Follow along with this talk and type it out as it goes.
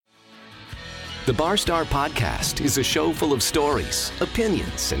The Barstar Podcast is a show full of stories,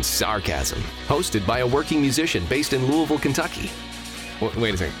 opinions, and sarcasm, hosted by a working musician based in Louisville, Kentucky.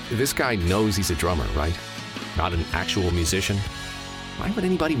 Wait a second, this guy knows he's a drummer, right? Not an actual musician? Why would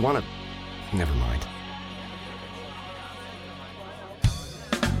anybody want to... Never mind.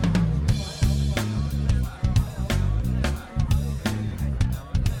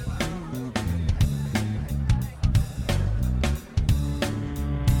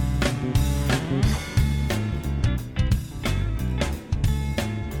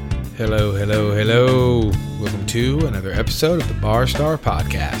 Hello. Welcome to another episode of the Barstar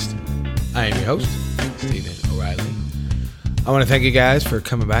Podcast. I am your host, Stephen O'Reilly. I want to thank you guys for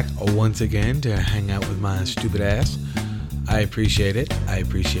coming back once again to hang out with my stupid ass. I appreciate it. I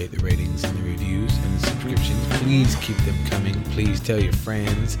appreciate the ratings and the reviews and the subscriptions. Please keep them coming. Please tell your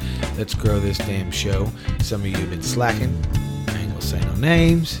friends. Let's grow this damn show. Some of you have been slacking. I ain't gonna say no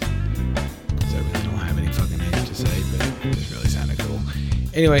names, because I really don't have any fucking names to say, but it just really sounded cool.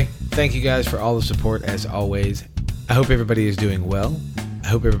 Anyway, thank you guys for all the support as always. I hope everybody is doing well. I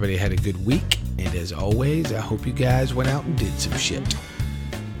hope everybody had a good week. And as always, I hope you guys went out and did some shit.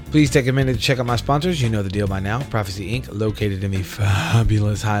 Please take a minute to check out my sponsors. You know the deal by now. Prophecy Inc., located in the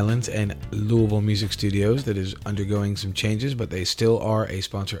fabulous Highlands and Louisville Music Studios, that is undergoing some changes, but they still are a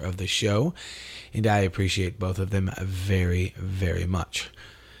sponsor of the show. And I appreciate both of them very, very much.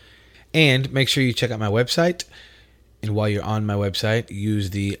 And make sure you check out my website. And while you're on my website, use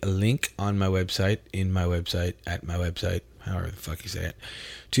the link on my website, in my website, at my website, however the fuck you say it,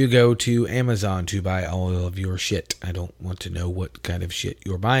 to go to Amazon to buy all of your shit. I don't want to know what kind of shit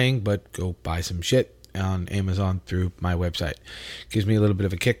you're buying, but go buy some shit on Amazon through my website. Gives me a little bit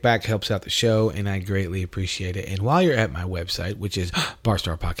of a kickback, helps out the show, and I greatly appreciate it. And while you're at my website, which is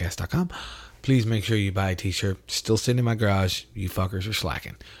barstarpodcast.com, please make sure you buy a t-shirt. Still sitting in my garage. You fuckers are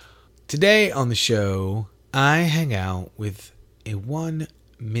slacking. Today on the show, I hang out with a one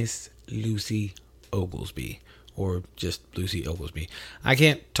Miss Lucy Oglesby, or just Lucy Oglesby. I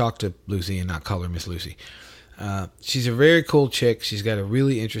can't talk to Lucy and not call her Miss Lucy. She's a very cool chick. She's got a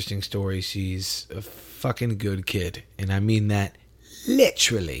really interesting story. She's a fucking good kid, and I mean that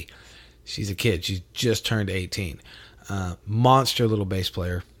literally. She's a kid. She's just turned 18. Monster little bass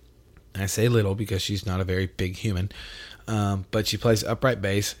player. I say little because she's not a very big human. But she plays upright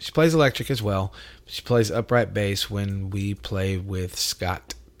bass. She plays electric as well. She plays upright bass when we play with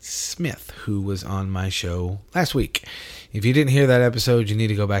Scott Smith, who was on my show last week. If you didn't hear that episode, you need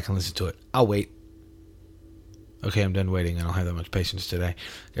to go back and listen to it. I'll wait. Okay, I'm done waiting. I don't have that much patience today.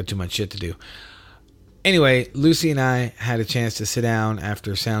 Got too much shit to do. Anyway, Lucy and I had a chance to sit down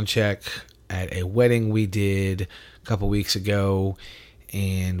after sound check at a wedding we did a couple weeks ago.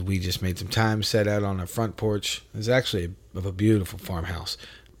 And we just made some time, sat out on our front porch. It was actually of a beautiful farmhouse.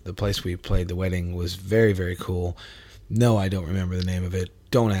 The place we played the wedding was very, very cool. No, I don't remember the name of it.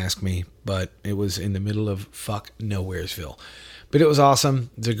 Don't ask me. But it was in the middle of fuck nowheresville. But it was awesome.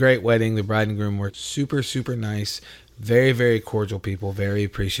 It was a great wedding. The bride and groom were super, super nice. Very, very cordial people. Very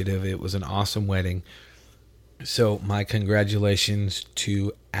appreciative. It was an awesome wedding. So my congratulations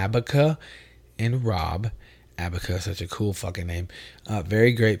to Abaca and Rob. Abaca, such a cool fucking name.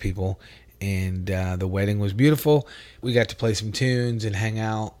 Very great people. And the wedding was beautiful. We got to play some tunes and hang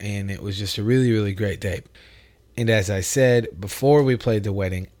out. And it was just a really, really great day. And as I said, before we played the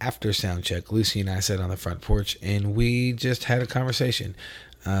wedding, after sound check, Lucy and I sat on the front porch and we just had a conversation.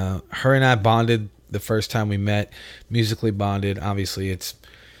 Her and I bonded the first time we met. Musically bonded. Obviously,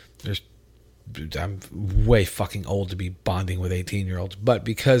 I'm way fucking old to be bonding with 18-year-olds, but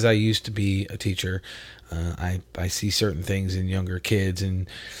because I used to be a teacher, I see certain things in younger kids, and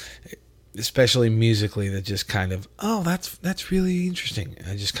especially musically, that just kind of, oh, that's really interesting.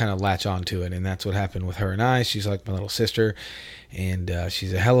 I just kind of latch on to it, and that's what happened with her and I. She's like my little sister, and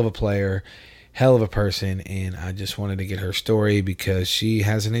she's a hell of a player, hell of a person, and I just wanted to get her story because she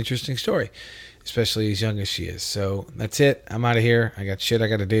has an interesting story, especially as young as she is. So that's it. I'm out of here. I got shit I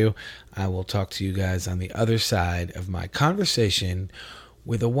got to do. I will talk to you guys on the other side of my conversation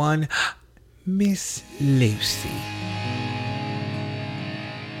with the one Miss Lucy.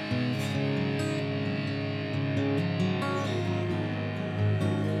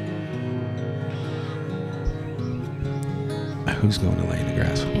 Who's going to lay in the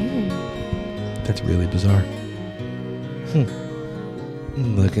grass? That's really bizarre.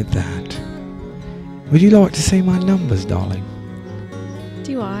 Look at that. Would you like to see my numbers, darling?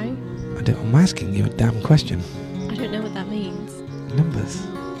 Do I? I'm asking you a damn question. I don't know what that means. Numbers.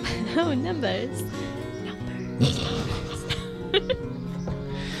 Oh, numbers.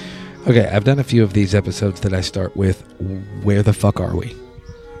 Okay, I've done a few of these episodes that I start with, where the fuck are we?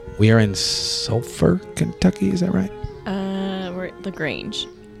 We are in Sulphur, Kentucky. Is that right? We're at LaGrange.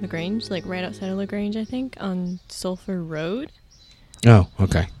 LaGrange, like right outside of LaGrange, I think, on Sulphur Road. Oh,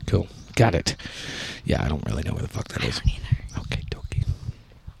 okay. Cool. Got it. Yeah, I don't really know where the fuck that is. I don't either. Okay, dokie.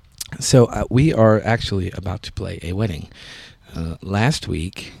 So we are actually about to play a wedding. Last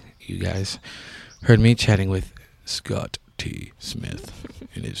week, you guys heard me chatting with Scott T. Smith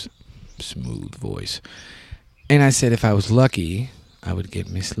in his smooth voice. And I said if I was lucky, I would get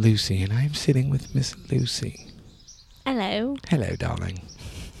Miss Lucy. And I am sitting with Miss Lucy. Hello. Hello, darling.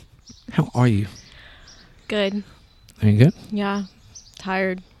 How are you? Good. Are you good? Yeah.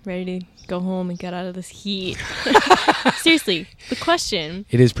 Tired. Ready to go home and get out of this heat. Seriously, the question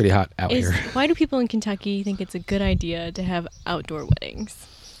It is pretty hot out is, here. why do people in Kentucky think it's a good idea to have outdoor weddings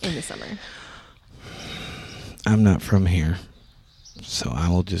in the summer? I'm not from here, so I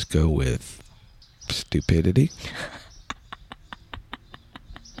will just go with stupidity.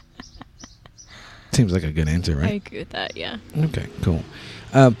 Seems like a good answer, I right? agree with that, yeah. Okay, cool.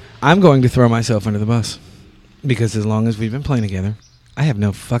 I'm going to throw myself under the bus because as long as we've been playing together, I have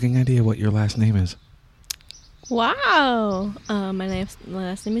no fucking idea what your last name is. Wow. My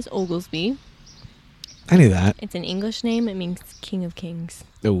last name is Oglesby. I knew that. It's an English name. It means King of Kings.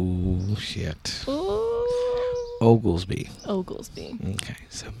 Oh, shit. Ooh. Oglesby. Oglesby. Okay,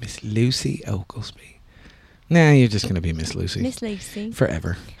 so Miss Lucy Oglesby. Nah, you're just going to be Miss Lucy. Miss Lucy.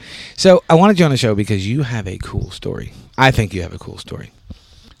 Forever. So I wanted you on the show because you have a cool story. I think you have a cool story.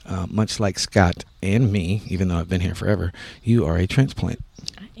 Much like Scott and me, even though I've been here forever, you are a transplant.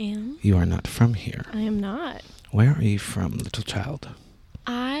 I am. You are not from here. I am not. Where are you from, little child?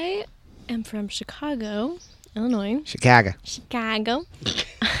 I am from Chicago, Illinois. Chicago.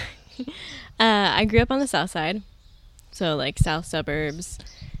 I grew up on the south side. So, like, south suburbs.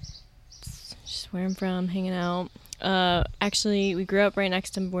 Just where I'm from, hanging out. Actually, we grew up right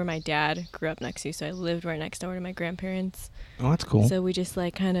next to where my dad grew up next to. So I lived right next door to my grandparents. Oh, that's cool. So we just,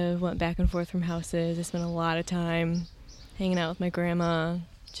 like, kind of went back and forth from houses. I spent a lot of time hanging out with my grandma,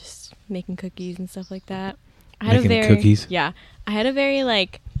 just making cookies and stuff like that. Cookies? Yeah. I had a very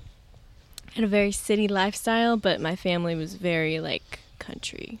city lifestyle, but my family was very, like,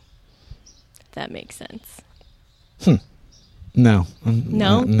 country. If that makes sense. No.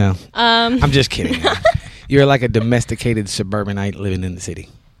 No? No. I'm just kidding. You're like a domesticated suburbanite living in the city.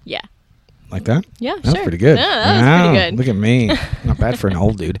 Yeah. Like that? Yeah, That's sure. pretty good. Yeah, that was pretty good. Look at me. Not bad for an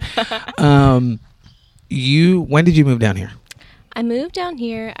old dude. When did you move down here? I moved down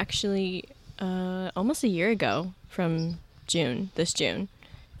here actually almost a year ago from this June.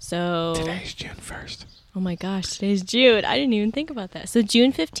 So Today's June 1st. Oh my gosh, today's June. I didn't even think about that. So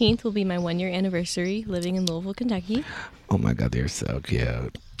June 15th will be my 1-year anniversary living in Louisville, Kentucky. Oh my God, they're so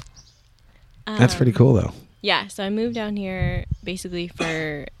cute. That's pretty cool though. Yeah, so I moved down here basically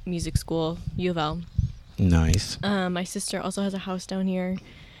for music school, U of L. Nice. My sister also has a house down here,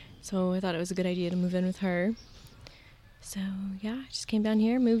 so I thought it was a good idea to move in with her. So yeah, I just came down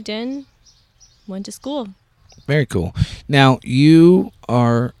here, moved in, went to school. Very cool. Now, you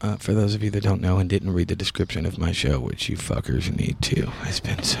are, for those of you that don't know and didn't read the description of my show, which you fuckers need to. I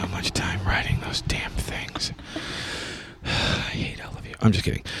spend so much time writing those damn things. I hate all of you. I'm just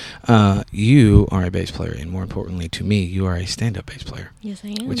kidding. You are a bass player, and more importantly to me, you are a stand-up bass player. Yes,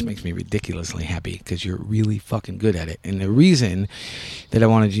 I am. Which makes me ridiculously happy because you're really fucking good at it. And the reason that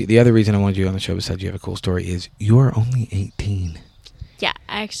the other reason I wanted you on the show besides you have a cool story is you are only 18. Yeah,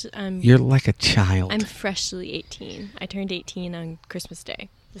 You're like a child. I'm freshly 18. I turned 18 on Christmas Day,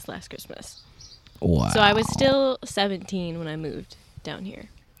 this last Christmas. Wow. So I was still 17 when I moved down here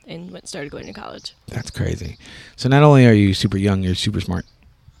and started going to college. That's crazy. So not only are you super young, you're super smart.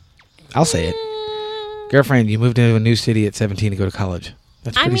 I'll say it. Girlfriend, you moved into a new city at 17 to go to college.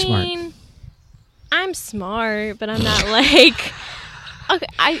 That's pretty smart. I'm smart, but I'm not like... Okay,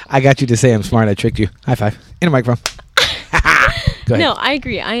 I got you to say I'm smart. I tricked you. High five. In a microphone. Go ahead. No, I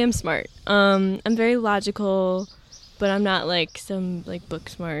agree. I am smart. I'm very logical, but I'm not like some like book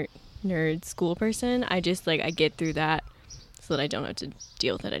smart nerd school person. I just I get through that so that I don't have to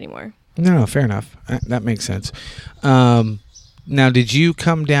deal with it anymore. No, fair enough. That makes sense. Now, did you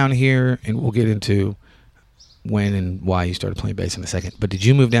come down here, and we'll get into when and why you started playing bass in a second, but did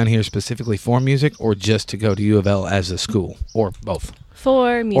you move down here specifically for music or just to go to U of L as a school, or both?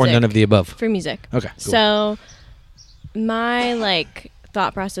 For music. Or none of the above? For music. Okay, cool. So my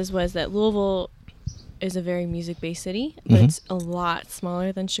thought process was that Louisville is a very music-based city, but it's a lot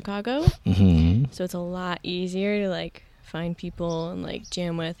smaller than Chicago. Mm-hmm. So it's a lot easier to find people and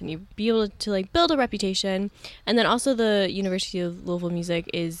jam with, and you be able to build a reputation. And then also the University of Louisville Music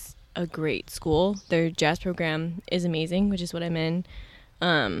is a great school. Their jazz program is amazing, which is what I'm in.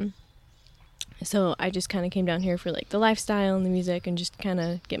 So I just kind of came down here for like the lifestyle and the music and just kind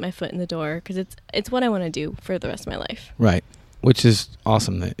of get my foot in the door because it's what I want to do for the rest of my life. Right. Which is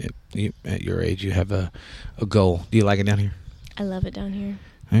awesome that at your age you have a goal. Do you like it down here? I love it down here.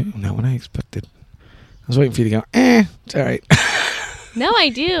 Not what I expected. I was waiting for you to go, it's all right. No, I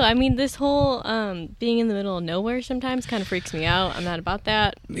do. I mean, this whole being in the middle of nowhere sometimes kind of freaks me out. I'm not about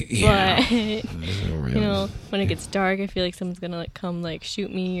that. Yeah. But, you know, when it gets dark, I feel like someone's going to like come like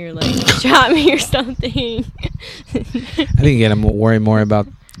shoot me or like shot me or something. I think you got to worry more about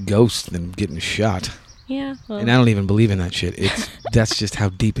ghosts than getting shot. Yeah. Well, and I don't even believe in that shit. That's just how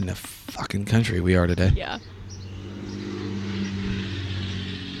deep in the fucking country we are today. Yeah.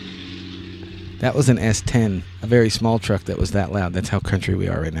 That was an S10, a very small truck that was that loud. That's how country we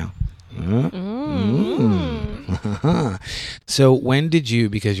are right now. So when did you,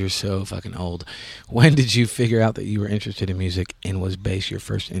 because you're so fucking old, when did you figure out that you were interested in music and was bass your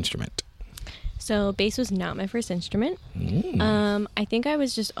first instrument? So bass was not my first instrument. I think I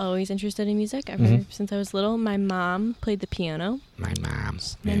was just always interested in music ever since I was little. My mom played the piano. My mom.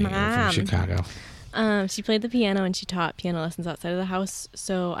 From Chicago. She played the piano and she taught piano lessons outside of the house.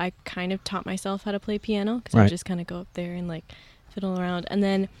 So I kind of taught myself how to play piano because I would just kind of go up there and like fiddle around. And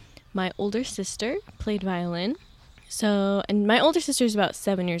then my older sister played violin. And my older sister is about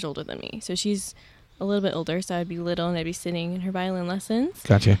 7 years older than me. So she's a little bit older. So I'd be little and I'd be sitting in her violin lessons.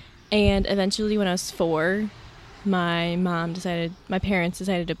 Gotcha. And eventually when I was 4, my parents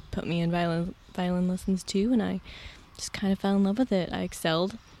decided to put me in violin lessons too. And I just kind of fell in love with it. I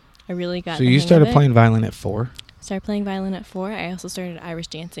excelled. I really got. So you started playing violin at 4? Started playing violin at 4. I also started Irish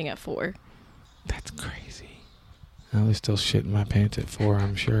dancing at 4. That's crazy. I was still shitting my pants at 4,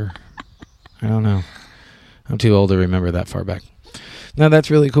 I'm sure. I don't know. I'm too old to remember that far back. No,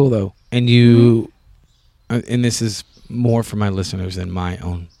 that's really cool though. And you, and this is more for my listeners than my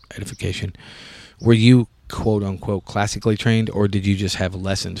own edification. Were you quote unquote classically trained, or did you just have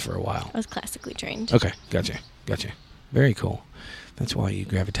lessons for a while? I was classically trained. Okay, gotcha. Very cool. That's why you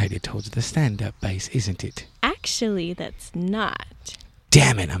gravitated towards the stand-up bass, isn't it? Actually, that's not.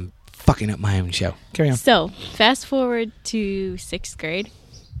 Damn it, I'm fucking up my own show. Carry on. So, fast forward to 6th grade.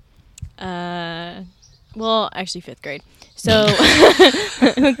 Well, actually 5th grade. So,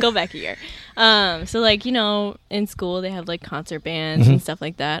 go back a year. So, like, you know, in school they have, like, concert bands and stuff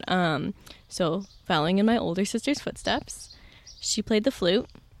like that. So, following in my older sister's footsteps, she played the flute.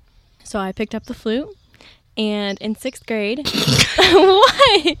 So, I picked up the flute. And in 6th grade,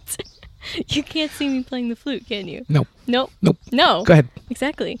 what? You can't see me playing the flute, can you? Nope. No. Go ahead.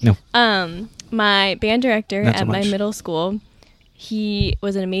 Exactly. No. My band director Not so at my much. middle school, he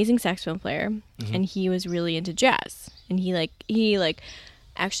was an amazing saxophone player, and he was really into jazz. And he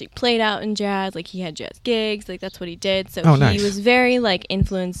actually played out in jazz. Like, he had jazz gigs. Like, that's what he did. So he was very like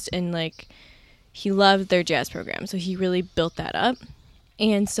influenced and like he loved their jazz program. So he really built that up.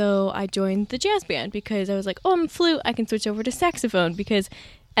 And so I joined the jazz band because I was like, oh, I'm a flute. I can switch over to saxophone because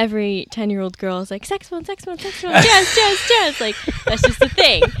every 10-year-old girl is like, saxophone, jazz. Like, that's just a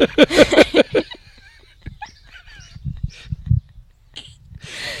thing.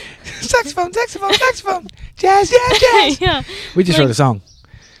 Saxophone. Jazz. Yeah. We just wrote a song.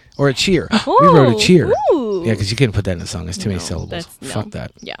 Or a cheer. Oh, we wrote a cheer. Ooh. Yeah, because you couldn't put that in a song. It's too many syllables. Fuck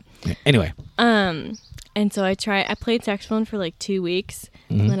that. Yeah. Anyway. And so I played saxophone for like 2 weeks,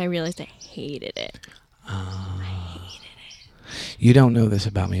 and then I realized I hated it. You don't know this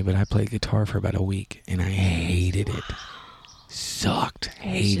about me, but I played guitar for about a week, and I hated it. Sucked.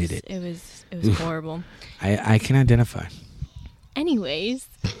 Hated it. It was horrible. I can identify. Anyways,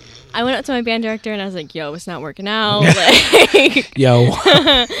 I went up to my band director, and I was like, yo, it's not working out. Like, Yo.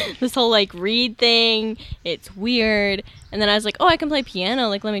 this whole like reed thing, it's weird. And then I was like, oh, I can play piano.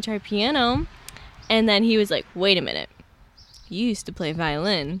 Like, let me try piano. And then he was like, wait a minute. You used to play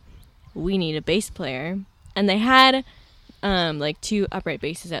violin. We need a bass player. And they had like 2 upright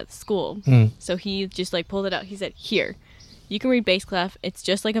basses at the school. So he just like pulled it out. He said, here, you can read bass clef. It's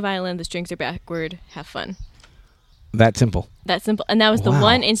just like a violin. The strings are backward. Have fun. That simple. And that was the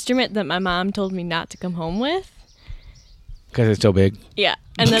one instrument that my mom told me not to come home with. Because it's so big. Yeah.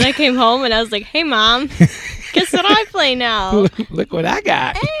 And then I came home and I was like, hey, Mom, guess what I play now? Look what I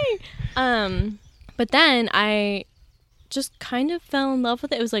got. Hey. But then I just kind of fell in love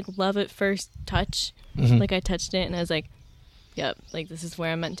with it. It was like love at first touch. Like, I touched it and I was like, yep, like this is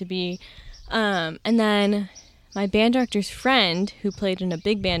where I'm meant to be. And then my band director's friend, who played in a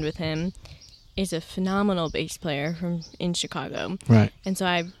big band with him, is a phenomenal bass player in Chicago. Right. And so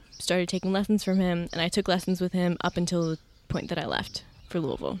I started taking lessons from him, and I took lessons with him up until the point that I left for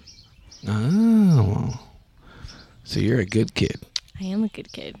Louisville. Oh. So you're a good kid. I am a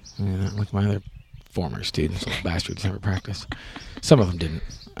good kid. Yeah, not like my other former students, little bastards, never practiced. Some of them didn't.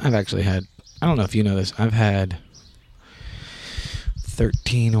 I've actually had, I don't know if you know this, I've had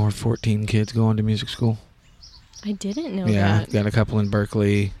 13 or 14 kids go on to music school. I didn't know Yeah, that. got a couple in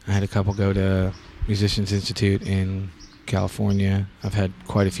Berkeley. I had a couple go to Musicians Institute in California. I've had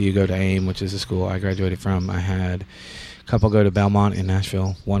quite a few go to AIM, which is the school I graduated from. I had a couple go to Belmont in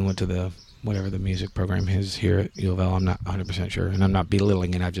Nashville. One went to the whatever the music program is here at U of L. I'm not 100% sure, and I'm not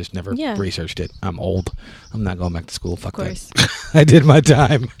belittling it. I've just never researched it. I'm old. I'm not going back to school. Fuck that. I did my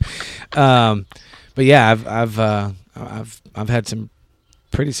time. But yeah, I've had some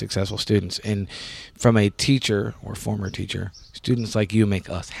pretty successful students, and from a teacher or former teacher, students like you make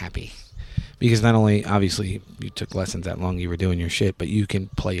us happy. Because not only, obviously, you took lessons that long, you were doing your shit, but you can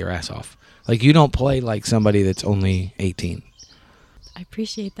play your ass off. Like, you don't play like somebody that's only 18. I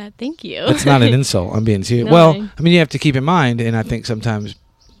appreciate that. Thank you. That's not an insult. I'm being serious. No, well, I mean, you have to keep in mind, and I think sometimes,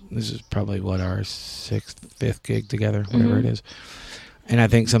 this is probably our 6th, 5th gig together, whatever it is. And I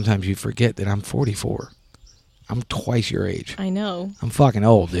think sometimes you forget that I'm 44. I'm twice your age. I know. I'm fucking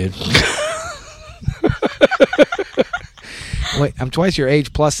old, dude. Wait, I'm twice your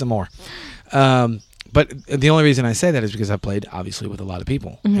age plus some more. But the only reason I say that is because I played obviously with a lot of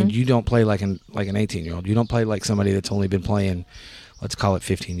people, and you don't play like an 18-year-old. You don't play like somebody that's only been playing, let's call it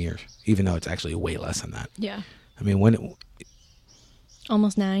 15 years, even though it's actually way less than that. Yeah. I mean,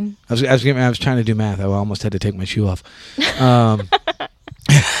 almost 9. I was trying to do math. I almost had to take my shoe off.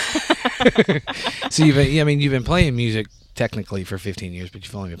 So you've been playing music technically for 15 years, but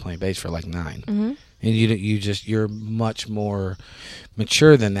you've only been playing bass for like 9. And you're much more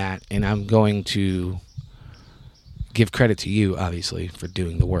mature than that, and I'm going to give credit to you, obviously, for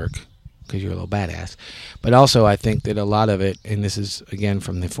doing the work, because you're a little badass. But also, I think that a lot of it, and this is, again,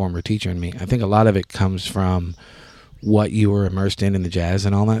 from the former teacher in me, I think a lot of it comes from what you were immersed in the jazz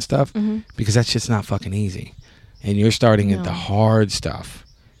and all that stuff, because that's just not fucking easy. And you're starting at the hard stuff,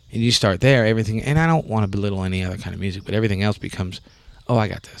 and you start there, everything, and I don't want to belittle any other kind of music, but everything else becomes, oh, I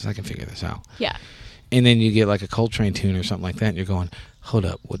got this, I can figure this out. Yeah. And then you get like a Coltrane tune or something like that, and you're going, hold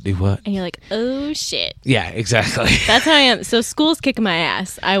up, what do what? And you're like, oh, shit. Yeah, exactly. That's how I am. So school's kicking my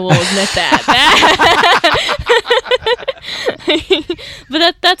ass. I will admit that.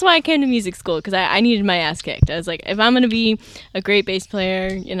 But that's why I came to music school, because I needed my ass kicked. I was like, if I'm going to be a great bass player,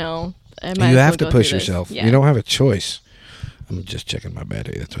 I might you as have well to push yourself. Yeah. You don't have a choice. I'm just checking my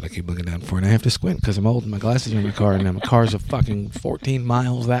battery. That's what I keep looking down for. And I have to squint because I'm old and my glasses are in my car, and my car's a fucking 14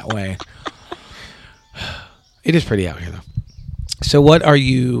 miles that way. It is pretty out here, though. So what are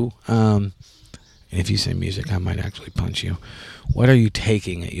you, and if you say music, I might actually punch you. What are you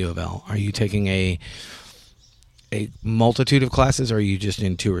taking at U of L? Are you taking a multitude of classes, or are you just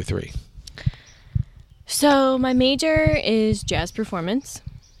in 2 or 3? So my major is jazz performance.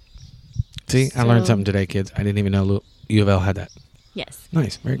 See, I learned something today, kids. I didn't even know U of L had that. Yes.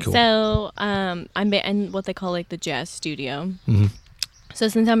 Nice. Very cool. So I'm in what they call like the jazz studio. So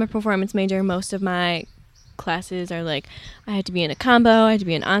since I'm a performance major, most of my classes are like, I had to be in a combo, I had to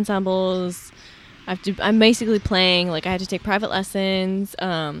be in ensembles. I'm basically playing, like I had to take private lessons,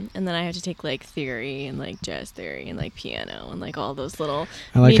 and then I had to take like theory and like jazz theory and like piano and like all those little.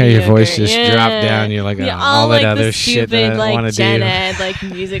 I like how your voice just dropped down. You're like, all that other shit that I want to do. Gen ed, like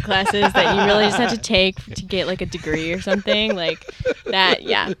music classes that you really just have to take to get like a degree or something like that.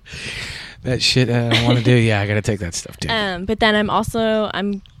 Yeah. That shit I don't want to do. Yeah, I got to take that stuff too. But then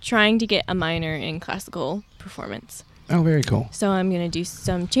I'm trying to get a minor in classical performance. Oh, very cool. So I'm going to do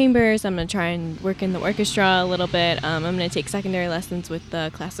some chambers. I'm going to try and work in the orchestra a little bit. I'm going to take secondary lessons with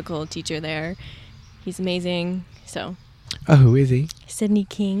the classical teacher there. He's amazing. So. Oh, who is he? Sidney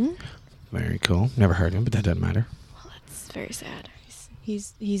King. Very cool. Never heard him, but that doesn't matter. Well, that's very sad.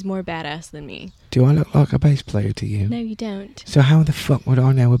 He's more badass than me. Do I look like a bass player to you? No, you don't. So how the fuck would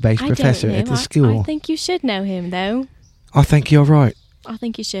I know a bass professor at the school? I think you should know him, though. I think you're right. I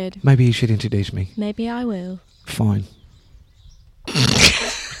think you should. Maybe you should introduce me. Maybe I will. Fine.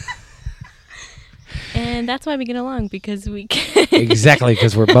 And that's why we get along, because we can. Exactly,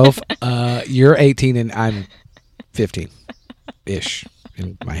 because we're both, you're 18 and I'm 15-ish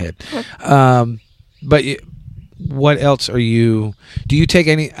in my head. But what else do you take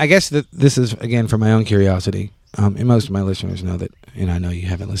any, I guess that this is, again, for my own curiosity, and most of my listeners know that, and I know you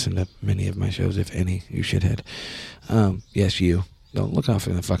haven't listened to many of my shows, if any, you shithead. Yes, you. Don't look off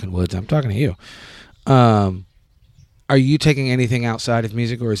in the fucking woods. I'm talking to you. Are you taking anything outside of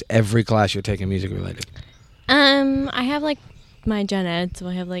music, or is every class you're taking music related? I have like my gen ed, so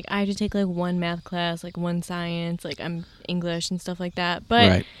I have to take like one math class, like one science, like I'm English and stuff like that.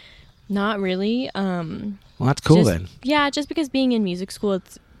 But Not really. Well, that's cool then. Yeah, just because being in music school,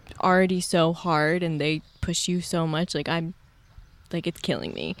 it's already so hard, and they push you so much. Like it's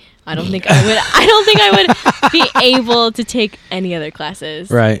killing me. I don't think I would be able to take any other classes.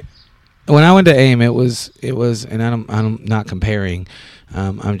 Right. When I went to AIM, it was, and I'm not comparing.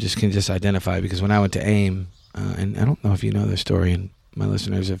 I'm just can just identify, because when I went to AIM, and I don't know if you know this story, and my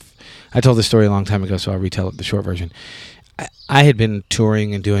listeners, if I told this story a long time ago, so I'll retell it, the short version. I had been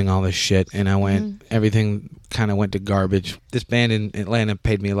touring and doing all this shit, and I went, everything kind of went to garbage. This band in Atlanta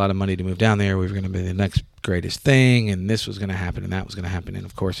paid me a lot of money to move down there. We were going to be the next greatest thing, and this was going to happen, and that was going to happen, and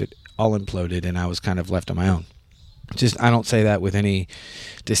of course it all imploded, and I was kind of left on my own. Just, I don't say that with any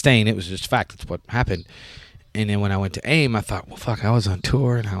disdain. It was just fact. That's what happened. And then when I went to AIM, I thought, well, fuck, I was on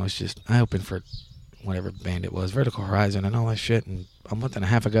tour, and I opened for whatever band it was, Vertical Horizon and all that shit, and a month and a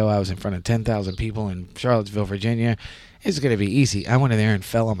half ago, I was in front of 10,000 people in Charlottesville, Virginia. It's going to be easy. I went in there and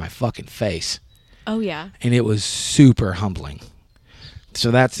fell on my fucking face. Oh, yeah. And it was super humbling. So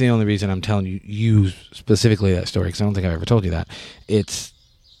that's the only reason I'm telling you specifically that story, because I don't think I've ever told you that.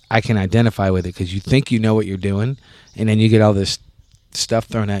 I can identify with it, because you think you know what you're doing, and then you get all this stuff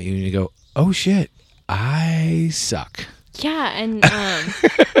thrown at you, and you go, oh, shit, I suck. Yeah, and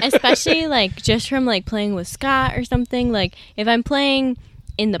especially, like, just from, like, playing with Scott or something. Like, if I'm playing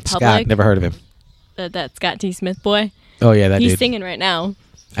in the public. Scott, never heard of him. That Scott T. Smith boy. Oh, yeah, that dude. He's singing right now.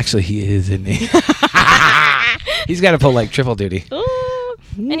 Actually, he is, isn't he? He's got to pull, like, triple duty. Ooh.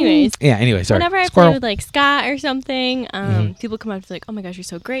 Anyways. Yeah, anyway, sorry. Whenever I play with, like, Scott or something, people come up to, like, oh, my gosh, you're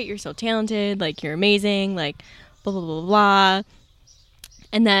so great. You're so talented. Like, you're amazing. Like, blah, blah, blah, blah.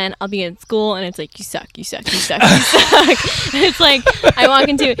 And then I'll be in school, and it's like, you suck, you suck, you suck, you suck. It's like, I walk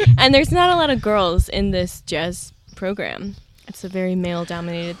into, and there's not a lot of girls in this jazz program. It's a very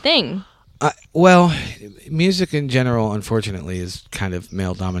male-dominated thing. Well, music in general, unfortunately, is kind of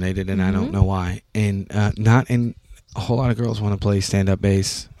male-dominated, and I don't know why. And not in a whole lot of girls want to play stand-up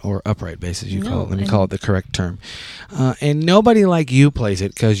bass or upright bass, as you call it. Let me call it the correct term. And nobody like you plays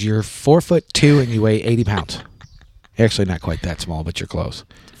it, because you're 4'2" and you weigh 80 pounds. Actually, not quite that small, but you're close.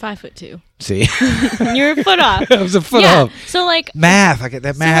 5'2". See? You're a foot off. I was a foot off. So, like... Math. I get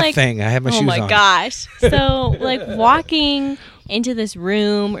that math thing. I have my shoes on. Oh, my gosh. So, like, walking into this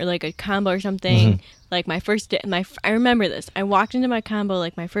room or, like, a combo or something, like, my first day... I remember this. I walked into my combo,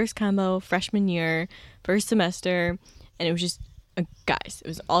 like, my first combo, freshman year, first semester, and it was just... guys. It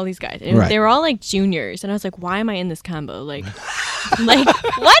was all these guys. And they were all, like, juniors. And I was like, why am I in this combo? Like,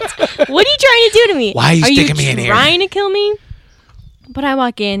 what? What are you trying to do to me? Why are you sticking me in here? Are you trying to kill me? But I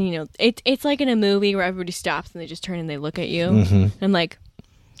walk in, you know, it's like in a movie where everybody stops and they just turn and they look at you. And I'm like,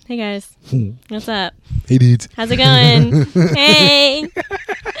 hey, guys. What's up? Hey, dudes. How's it going? Hey.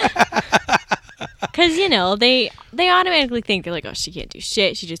 Because, you know, they automatically think, they're like, oh, she can't do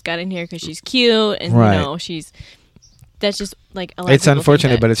shit. She just got in here because she's cute. And, you know, that's just like a lot it's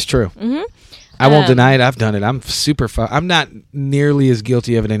unfortunate, but it's true. I won't deny it. I've done it. I'm super fun. I'm not nearly as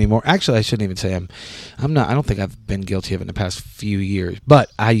guilty of it anymore. Actually, I shouldn't even say I'm not. I don't think I've been guilty of it in the past few years.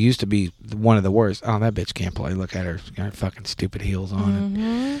 But I used to be one of the worst. Oh, that bitch can't play. Look at her. Got her fucking stupid heels on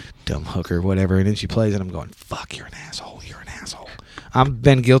and dumb hooker, whatever. And then she plays, and I'm going, fuck, you're an asshole. You're an asshole. I've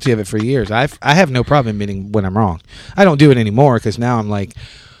been guilty of it for years. I have no problem admitting when I'm wrong. I don't do it anymore, because now I'm like,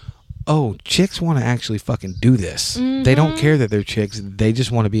 oh, chicks want to actually fucking do this. They don't care that they're chicks. They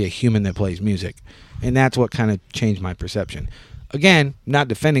just want to be a human that plays music. And that's what kind of changed my perception. Again, not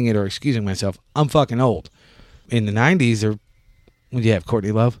defending it or excusing myself. I'm fucking old. In the 90s, what do you have,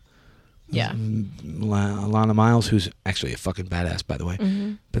 Courtney Love? Yeah. Alana Miles, who's actually a fucking badass, by the way.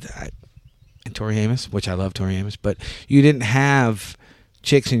 But and Tori Amos, which I love Tori Amos. But you didn't have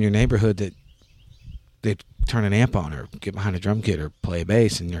chicks in your neighborhood that they'd turn an amp on or get behind a drum kit or play a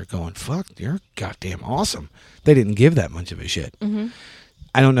bass, and you're going, fuck, you're goddamn awesome. They didn't give that much of a shit.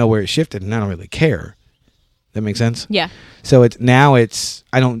 I don't know where it shifted, and I don't really care. That makes sense? Yeah. So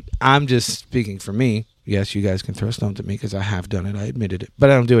I'm just speaking for me. Yes, you guys can throw stones at me because I have done it. I admitted it.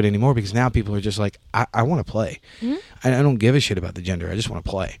 But I don't do it anymore, because now people are just like, I want to play. I don't give a shit about the gender. I just want to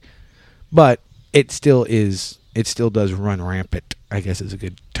play. But it still does run rampant, I guess is a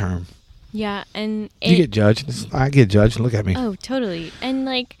good term. Yeah, and you get judged. I get judged. Look at me. Oh, totally. And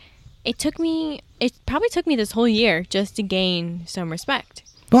like, it probably took me this whole year just to gain some respect.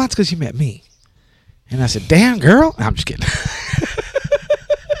 Well, that's because you met me. And I said, damn, girl. No, I'm just kidding.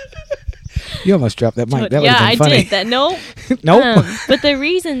 You almost dropped that mic. That would have been funny. Yeah, I did. Nope. Nope. But the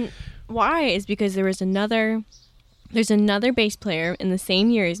reason why is because there was another There's another bass player in the same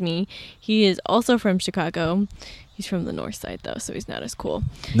year as me. He is also from Chicago. He's from the north side, though, so he's not as cool.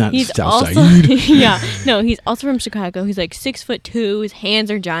 Not south also, side. Yeah. No, he's also from Chicago. He's like 6'2". His hands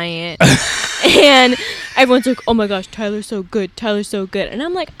are giant. And everyone's like, oh my gosh, Tyler's so good. Tyler's so good. And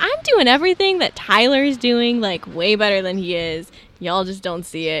I'm like, I'm doing everything that Tyler's doing, like, way better than he is. Y'all just don't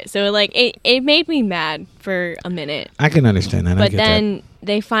see it. So, like, it made me mad for a minute. I can understand that. But then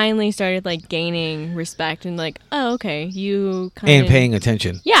they finally started, like, gaining respect and, like, oh, okay, you kind of... And paying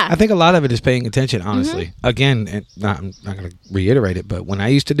attention. Yeah. I think a lot of it is paying attention, honestly. Mm-hmm. Again, I'm not going to reiterate it, but when I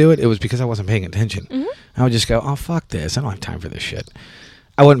used to do it, it was because I wasn't paying attention. Mm-hmm. I would just go, oh, fuck this. I don't have time for this shit.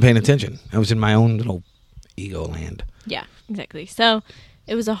 I wasn't paying attention. I was in my own little ego land. Yeah, exactly. So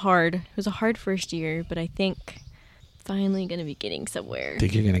it was a hard first year, but I think finally going to be getting somewhere.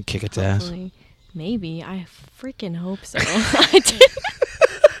 Think you're going to kick its ass? Maybe. I freaking hope so.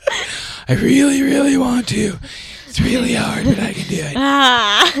 I really, really want to. It's really hard, but I can do it.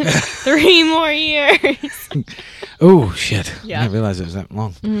 3 more years. Oh, shit. Yeah. I didn't realize it was that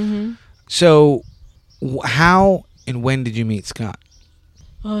long. Mm-hmm. So how and when did you meet Scott?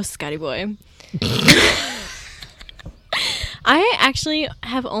 Oh, Scotty boy. I actually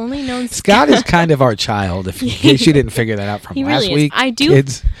have only known Scott is kind of our child, in case you didn't figure that out from last week. I do.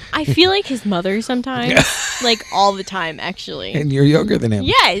 Kids. I feel like his mother sometimes, like all the time, actually. And you're younger than him.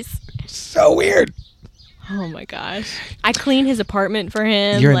 Yes. So weird. Oh my gosh. I clean his apartment for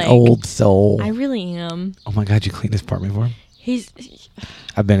him. You're an old soul. I really am. Oh my God, you cleaned his apartment for him?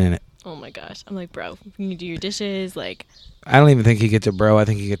 I've been in it. Oh my gosh. I'm like, bro, can you do your dishes? Like, I don't even think he gets a bro. I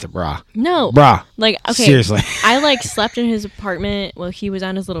think he gets a bra. No. Bra. Like, okay. Seriously. I like slept in his apartment while he was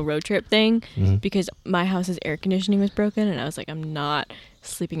on his little road trip thing because my house's air conditioning was broken. And I was like, I'm not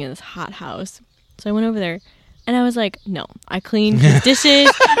sleeping in this hot house. So I went over there and I was like, no. I cleaned his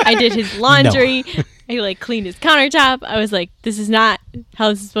dishes. I did his laundry. No. I like cleaned his countertop. I was like, this is not how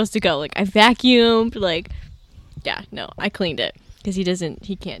this is supposed to go. Like, I vacuumed. Like, yeah, no, I cleaned it because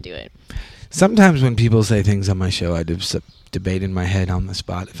he can't do it. Sometimes when people say things on my show, I debate in my head on the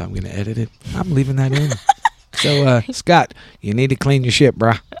spot if I'm going to edit it. I'm leaving that in. So, Scott, you need to clean your shit,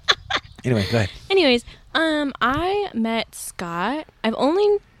 brah. Anyway, go ahead. Anyways, I met Scott. I've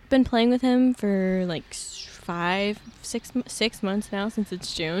only been playing with him for like 6 months now since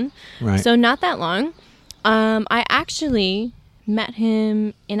it's June. Right. So not that long. I actually met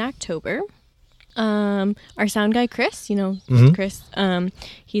him in October. Our sound guy, Chris, Chris,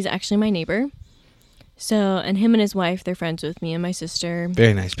 he's actually my neighbor. So, and him and his wife, they're friends with me and my sister.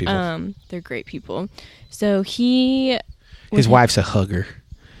 Very nice people. They're great people. So his wife's a hugger.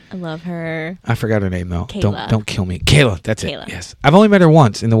 I love her. I forgot her name though. Kayla. Don't kill me. Kayla, that's Kayla. it. Yes. I've only met her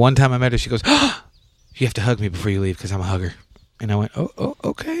once, and the one time I met her, she goes, "Oh, you have to hug me before you leave because I'm a hugger." And I went, oh,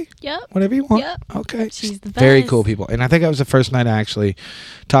 okay. Yep. Whatever you want. Yep. Okay. She's the best. Very cool people. And I think that was the first night I actually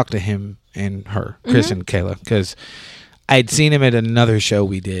talked to him and her, Chris and Kayla, because I'd seen him at another show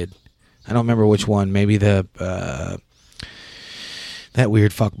we did. I don't remember which one. Maybe the that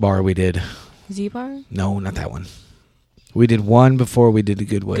weird fuck bar we did. Z-Bar? No, not that one. We did one before we did the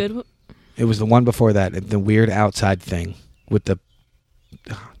Goodwood. It was the one before that, the weird outside thing with the...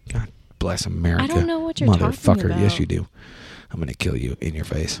 Oh, God bless America. I don't know what you're talking about. Yes, you do. I'm going to kill you in your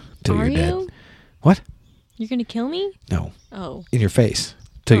face till you're dead. You? What? You're going to kill me? No. Oh. In your face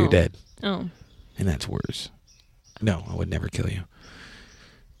till you're dead. Oh. And that's worse. No, I would never kill you.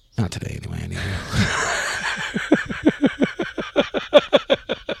 Not today, anyway. I need you.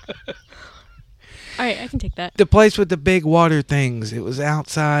 All right, I can take that. The place with the big water things. It was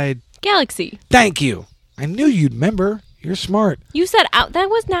outside. Galaxy. Thank you. I knew you'd remember. You're smart. You said out. That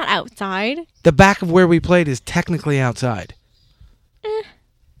was not outside. The back of where we played is technically outside.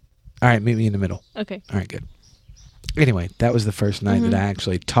 All right, meet me in the middle. Okay. All right, good. Anyway, that was the first night that I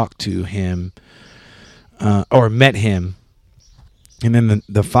actually talked to him or met him. And then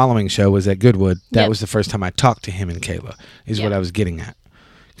the following show was at Goodwood. That was the first time I talked to him and Kayla, is what I was getting at.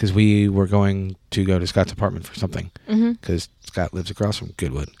 Because we were going to go to Scott's apartment for something. Because Scott lives across from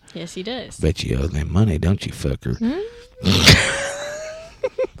Goodwood. Yes, he does. Bet you owe them money, don't you, fucker?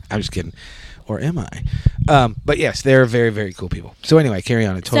 I'm just kidding. Or am I? But yes, they're very, very cool people. So anyway, carry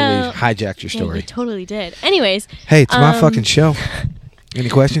on. I totally hijacked your story. Yeah, you totally did. Anyways. Hey, it's my fucking show. Any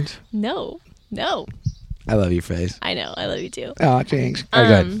questions? No. I love your face. I know. I love you too. Oh, thanks. All right,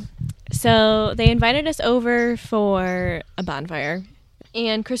 go ahead. So they invited us over for a bonfire.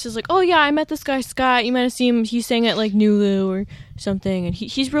 And Chris is like, oh, yeah, I met this guy, Scott. You might have seen him. He sang at, like, Nulu or something. And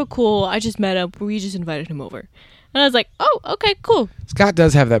he's real cool. I just met him. We just invited him over. And I was like, oh, okay, cool. Scott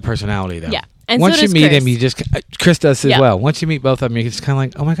does have that personality, though. Yeah. And once so you does meet Chris. him, you just... Chris does as well. Once you meet both of them, you're just kind of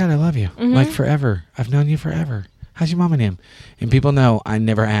like, oh, my God, I love you. Like, forever. I've known you forever. how's your mom and him? And people know I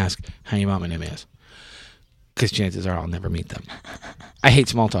never ask how your mom and him is. Because chances are I'll never meet them. I hate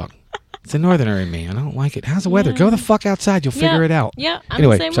small talk. It's a northerner in me. I don't like it. How's the weather? Go the fuck outside. You'll figure it out. Yeah, I'm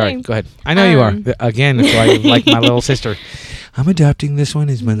anyway, the same sorry. way. Go ahead. I know you are. Again, that's why you like my little sister. I'm adopting this one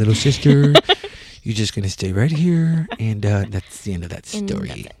as my little sister. You're just going to stay right here. And that's the end of that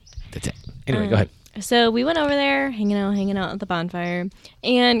story. That's it. Anyway, go ahead. So we went over there, hanging out at the bonfire.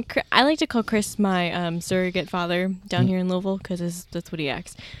 And I like to call Chris my surrogate father down here in Louisville because that's what he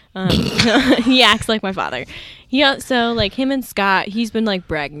acts. He acts like my father. So like him and Scott, he's been like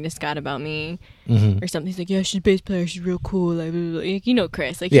bragging to Scott about me or something. He's like, yeah, she's a bass player. She's real cool. Like, blah, blah, blah. You know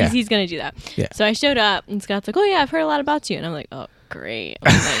Chris. Like he's going to do that. Yeah. So I showed up and Scott's like, oh yeah, I've heard a lot about you. And I'm like, oh, great.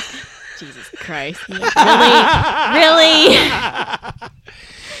 I'm like, Jesus Christ. I'm like, really?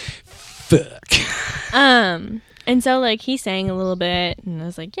 Fuck. And so like he sang a little bit and I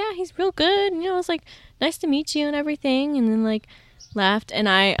was like, yeah, he's real good. And, I was like, nice to meet you and everything. And then like left and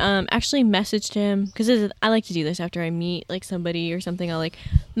I actually messaged him because I like to do this after I meet like somebody or something. I'll like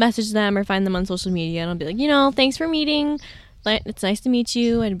message them or find them on social media and I'll be like, thanks for meeting. Like, it's nice to meet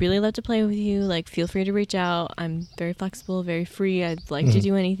you. I'd really love to play with you. Like, feel free to reach out. I'm very flexible, very free. I'd like to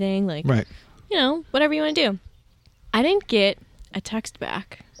do anything. Like, whatever you want to do. I didn't get a text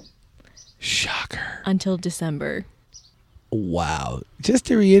back. Shocker. Until December. Wow. Just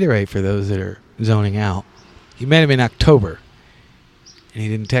to reiterate for those that are zoning out, you met him in October, and he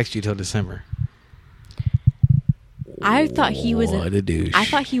didn't text you till December. I thought he was what a douche. I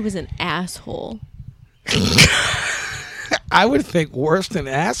thought he was an asshole. I would think worse than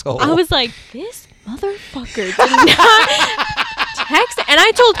asshole. I was like, this motherfucker did not text. And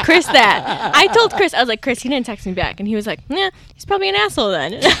I told Chris that. I was like, Chris, he didn't text me back. And he was like, yeah, he's probably an asshole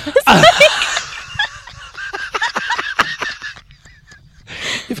then. And I was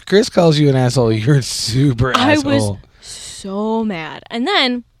like, if Chris calls you an asshole, you're a super asshole. I was so mad. And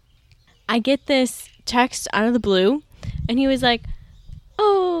then I get this text out of the blue. And he was like,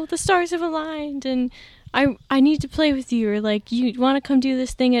 oh, the stars have aligned. And I need to play with you, or like, you want to come do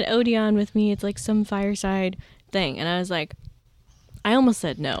this thing at Odeon with me? It's like some fireside thing. And I was like, I almost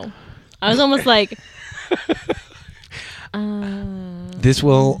said no. I was almost like, this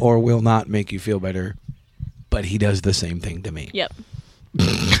will or will not make you feel better, but he does the same thing to me. Yep.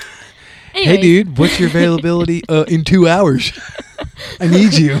 Hey, dude, what's your availability in 2 hours? I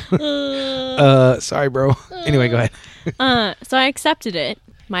need you. Sorry, bro. Anyway, go ahead. So I accepted it.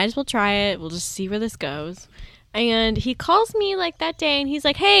 Might as well try it. We'll just see where this goes. And he calls me like that day and he's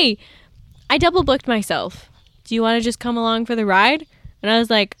like, hey, I double booked myself. Do you want to just come along for the ride? And I was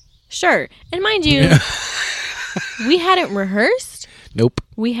like, sure. And mind you, we hadn't rehearsed. Nope.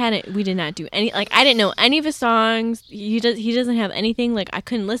 We did not do any, like, I didn't know any of his songs. He doesn't have anything. Like, I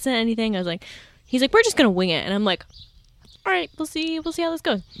couldn't listen to anything. I was like, he's like, we're just going to wing it. And I'm like, all right, we'll see how this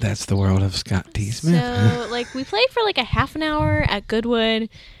goes. That's the world of Scott T. Smith. So, like, we played for like a half an hour at Goodwood.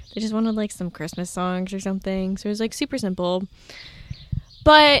 They just wanted like some Christmas songs or something. So it was like super simple.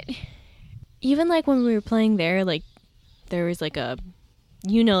 But even like when we were playing there, like there was like a,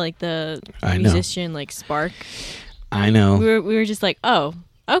 like the musician like spark. I know. We were just like, oh,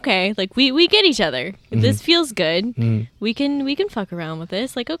 okay, like we get each other. Mm-hmm. This feels good. Mm-hmm. We can fuck around with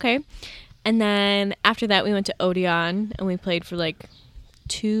this. Like, okay. And then after that, we went to Odeon and we played for like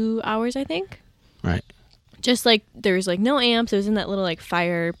 2 hours, I think. Right. Just like there was like no amps. It was in that little like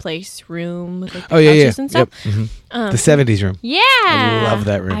fireplace room with like the couches and stuff. Yep. Mm-hmm. The 70s room. Yeah. I love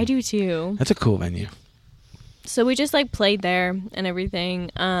that room. I do too. That's a cool venue. So we just like played there and everything.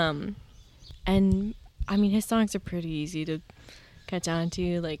 And I mean, his songs are pretty easy to catch on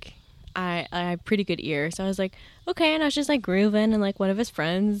to. Like I have pretty good ear. So I was like, okay. And I was just like grooving and like one of his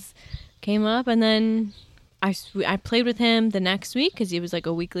friends came up and then I played with him the next week because it was like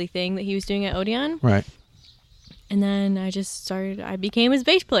a weekly thing that he was doing at Odeon. Right. And then I became his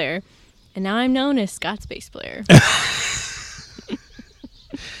bass player. And now I'm known as Scott's bass player.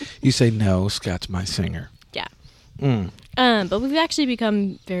 You say, no, Scott's my singer. Yeah. But we've actually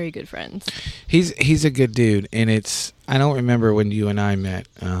become very good friends. He's a good dude. And I don't remember when you and I met,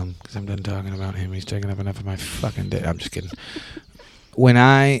 because I'm done talking about him. He's taking up enough of my fucking day. I'm just kidding. When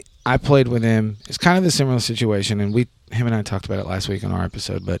I played with him, it's kind of a similar situation. And him and I talked about it last week on our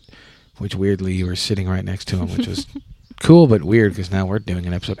episode, but which weirdly you were sitting right next to him, which was cool but weird because now we're doing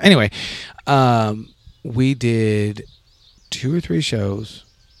an episode. Anyway, we did 2 or 3 shows,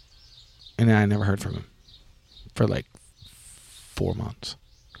 and I never heard from him for like 4 months.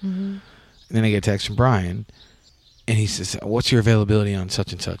 Mm-hmm. And then I get a text from Brian, And he says, what's your availability on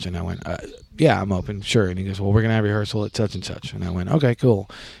such and such? And I went, yeah, I'm open, sure. And he goes, well, we're going to have rehearsal at such and such. And I went, okay, cool.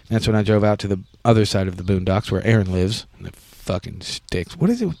 And that's when I drove out to the other side of the boondocks where Aaron lives. And it fucking sticks. What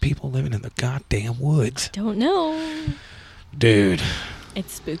is it with people living in the goddamn woods? Don't know. Dude.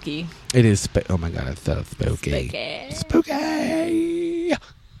 It's spooky. It is. Oh, my God. It's so spooky. Spooky.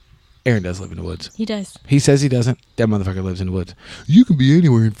 Aaron does live in the woods. He does. He says he doesn't. That motherfucker lives in the woods. You can be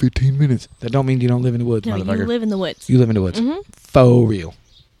anywhere in 15 minutes. That don't mean you don't live in the woods, No, motherfucker. you live in the woods. You live in the woods. Mm-hmm. For real.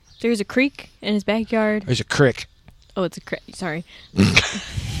 There's a creek in his backyard. There's a crick. Oh, it's a creek. Sorry.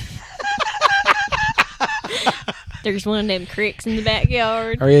 There's one named Cricks in the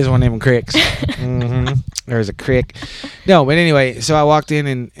backyard. There is one named Cricks. Mm-hmm. There's a crick. No, but anyway, so I walked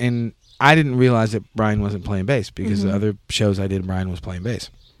in and I didn't realize that Brian wasn't playing bass because the other shows I did, Brian was playing bass.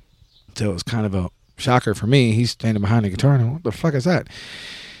 So it was kind of a shocker for me. He's standing behind the guitar and I went, what the fuck is that?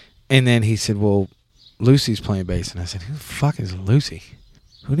 And then he said, well, Lucy's playing bass. And I said, who the fuck is Lucy?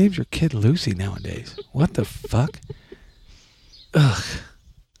 Who names your kid Lucy nowadays? What the fuck? Ugh.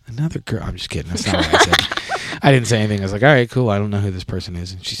 Another girl. I'm just kidding. That's not what I said. I didn't say anything. I was like, all right, cool. I don't know who this person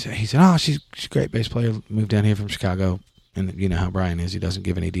is. And he said, oh, she's a great bass player. Moved down here from Chicago. And you know how Brian is. He doesn't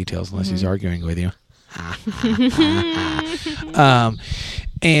give any details unless he's arguing with you.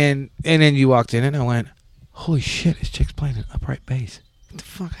 And then you walked in and I went, holy shit, this chick's playing an upright bass. Get the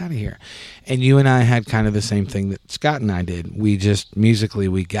fuck out of here. And you and I had kind of the same thing that Scott and I did. We just, musically,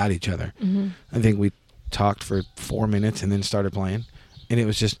 we got each other. Mm-hmm. I think we talked for 4 minutes and then started playing. And it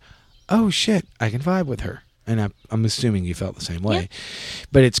was just, oh shit, I can vibe with her. And I'm assuming you felt the same way. Yeah.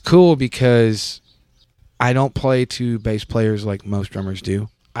 But it's cool because I don't play to bass players like most drummers do.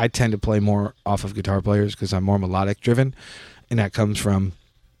 I tend to play more off of guitar players because I'm more melodic driven. And that comes from,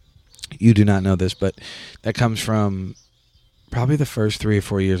 you do not know this, but that comes from probably the first 3 or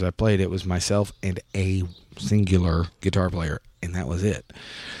 4 years I played. It was myself and a singular guitar player, and that was it.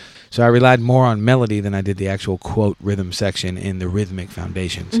 So I relied more on melody than I did the actual, quote, rhythm section in the rhythmic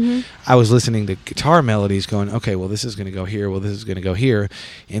foundations. Mm-hmm. I was listening to guitar melodies going, okay, well, this is going to go here. Well, this is going to go here.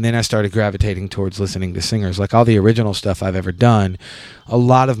 And then I started gravitating towards listening to singers. Like all the original stuff I've ever done, a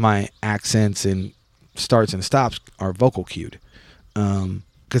lot of my accents and starts and stops are vocal cued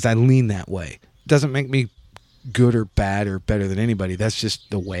because I lean that way. It doesn't make me good or bad or better than anybody. That's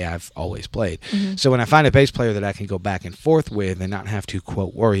just the way I've always played. Mm-hmm. So when I find a bass player that I can go back and forth with and not have to,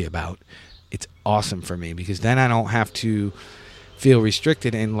 quote, worry about, it's awesome for me because then I don't have to feel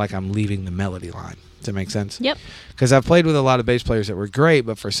restricted and like I'm leaving the melody line. Does that make sense? Yep. Because I've played with a lot of bass players that were great,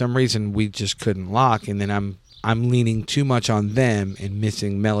 but for some reason we just couldn't lock, and then I'm leaning too much on them and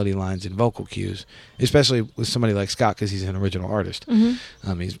missing melody lines and vocal cues, especially with somebody like Scott because he's an original artist.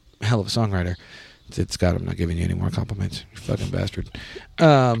 Mm-hmm. He's a hell of a songwriter. It's Scott, I'm not giving you any more compliments, you fucking bastard.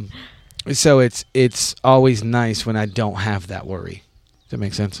 So it's always nice when I don't have that worry. Does that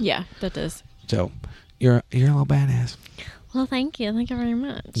make sense? Yeah, that does. So you're a little badass. Well, thank you. Thank you very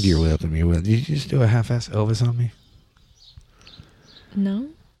much. You're welcome. You're welcome. Did you just do a half-ass Elvis on me? No.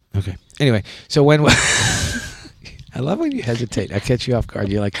 Okay. Anyway, so when I love when you hesitate. I catch you off guard.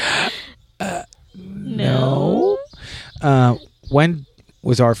 You're like, no. When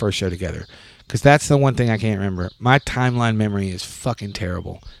was our first show together? Because that's the one thing I can't remember. My timeline memory is fucking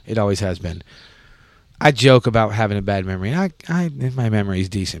terrible. It always has been. I joke about having a bad memory. My memory is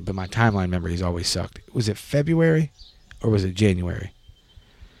decent, but my timeline memory has always sucked. Was it February or was it January?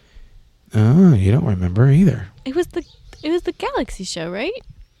 Oh, you don't remember either. It was the Galaxy show, right?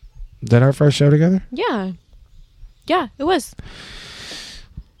 Is that our first show together? Yeah. Yeah, it was.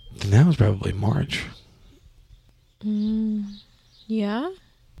 Then that was probably March. Yeah.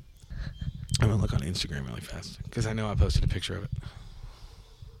 I'm going to look on Instagram really fast because I know I posted a picture of it.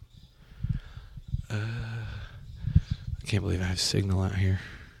 I can't believe I have signal out here.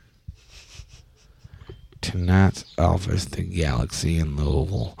 Tonight's office, the Galaxy in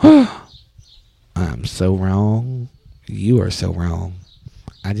Louisville. I'm so wrong. You are so wrong.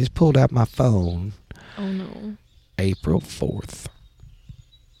 I just pulled out my phone. Oh, no. April 4th.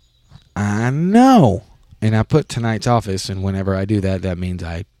 I know. And I put tonight's office, and whenever I do that, that means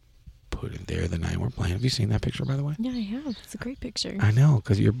I put it there the night we're playing. Have you seen that picture, by the way? Yeah, I have. It's a great picture. I know,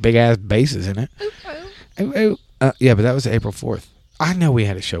 because your big-ass bass is in it. Yeah, but that was April 4th. I know we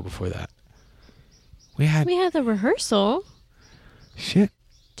had a show before that. We had the rehearsal. Shit.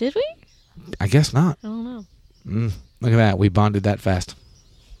 Did we? I guess not. I don't know. Look at that. We bonded that fast.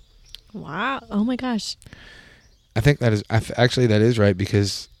 Wow. Oh, my gosh. I think that is... Actually, that is right,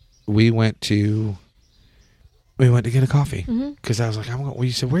 because we went to get a coffee because I was like,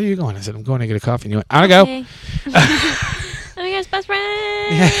 you said, where are you going? I said, I'm going to get a coffee. And you went, I want to go. I'm your guys' best friend.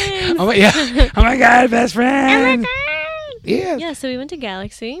 Oh my God, best friend. Yeah. Yeah, so we went to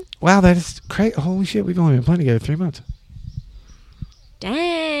Galaxy. Wow, that is crazy. Holy shit, we've only been playing together 3 months.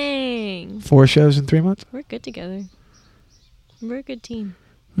 Dang. 4 shows in 3 months? We're good together. We're a good team.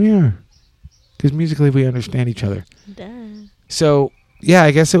 We are. Because musically we understand each other. Duh. So, yeah,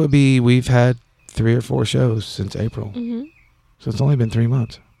 I guess it would be we've had 3 or 4 shows since April. Mm-hmm. So it's only been 3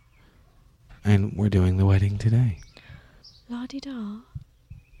 months. And we're doing the wedding today. La-di-da.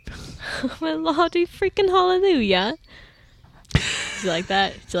 Well, la-di freaking hallelujah. Did you like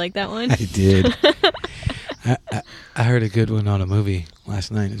that? Did you like that one? I did. I heard a good one on a movie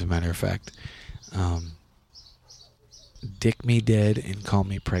last night, as a matter of fact. Dick me dead and call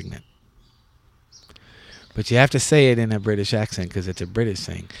me pregnant. But you have to say it in a British accent because it's a British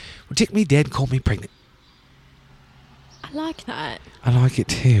thing. Well, dick me dead, call me pregnant. I like that. I like it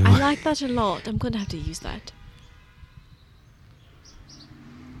too. I like that a lot. I'm going to have to use that.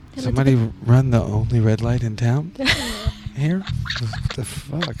 Somebody run the only red light in town here? What the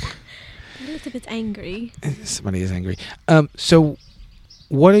fuck? I'm a little bit angry. Somebody is angry. So,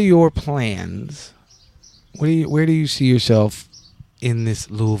 what are your plans? Where do you see yourself in this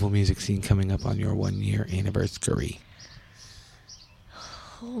Louisville music scene coming up on your 1-year anniversary?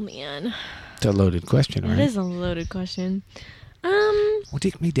 Oh, man. It's a loaded question, right? It is a loaded question. Well,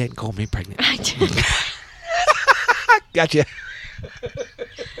 take me dead and call me pregnant. I don't, Gotcha.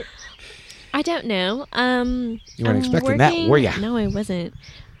 I don't know. You weren't expecting that, were ya? No, I wasn't.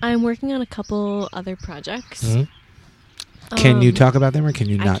 I'm working on a couple other projects. Mm-hmm. Can you talk about them or can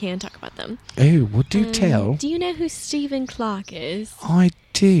you not? I can talk about them. Oh, well, do tell. Do you know who Stephen Clark is? I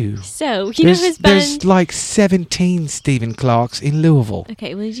do. So, you know his band? There's like 17 Stephen Clarks in Louisville.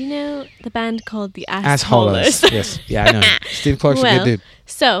 Okay, well, did you know the band called the Assholers? Yes, yeah, I know. Stephen Clark's a good dude.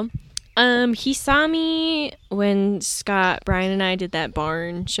 So, he saw me when Scott, Brian, and I did that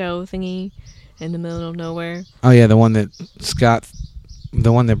barn show thingy in the middle of nowhere. Oh, yeah, the one that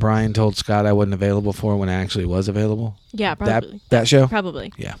Brian told Scott I wasn't available for when I actually was available. Yeah, probably. That show?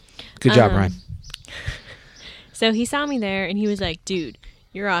 Probably. Yeah. Good job, Brian. So he saw me there and he was like, dude,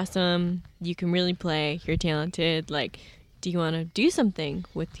 you're awesome. You can really play. You're talented. Like, do you want to do something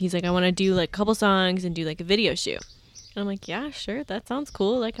with... He's like, I want to do like a couple songs and do like a video shoot. And I'm like, yeah, sure. That sounds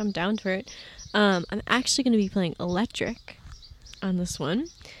cool. Like, I'm down for it. I'm actually going to be playing electric on this one.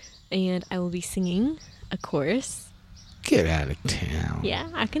 And I will be singing a chorus. Get out of town. Yeah,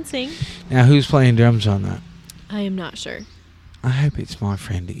 I can sing. Now, who's playing drums on that? I am not sure. I hope it's my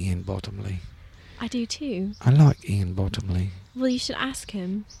friend Ian Bottomley. I do too. I like Ian Bottomley. Well, you should ask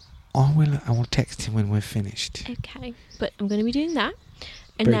him. I will text him when we're finished. Okay. But I'm going to be doing that.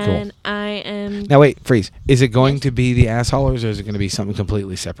 And Very then cool. I am... Now, wait, freeze. Is it going to be the Assholers or is it going to be something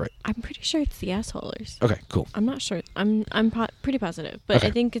completely separate? I'm pretty sure it's the Assholers. Okay, cool. I'm not sure. I'm pretty positive. But Okay.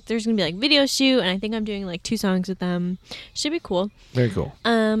 I think there's going to be like video shoot, and I think I'm doing like 2 songs with them. Should be cool. Very cool.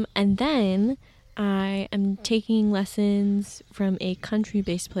 And then I am taking lessons from a country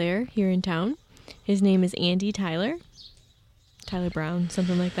bass player here in town. His name is Andy Tyler. Tyler Brown,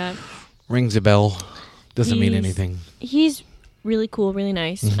 something like that. Rings a bell. Doesn't mean anything. He's really cool, really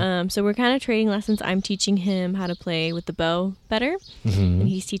nice. Mm-hmm. So we're kind of trading lessons. I'm teaching him how to play with the bow better, Mm-hmm. and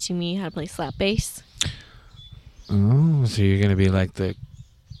he's teaching me how to play slap bass. Oh, so you're going to be like the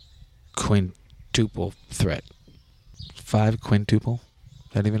quintuple threat. 5 quintuple?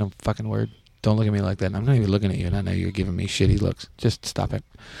 Is that even a fucking word? Don't look at me like that. I'm not even looking at you, and I know you're giving me shitty looks. Just stop it.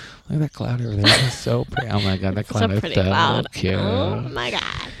 Look at that cloud over there. It's so pretty. Oh, my God. That cloud So is pretty so cloud. cute. Oh my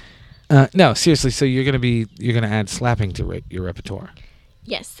god. No, seriously. So you're gonna add slapping to your repertoire.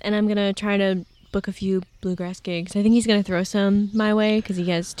 Yes, and I'm gonna try to book a few bluegrass gigs. I think he's gonna throw some my way because he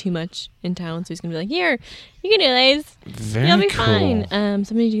has too much in town. So he's gonna be like, "Here, you can do these. Very You'll be cool. fine." So I'm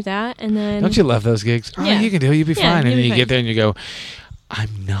gonna do that, and then Don't you love those gigs? Oh, Yeah. you can do it. You'll be Yeah, fine. And you'll then be you fine. get there and you go,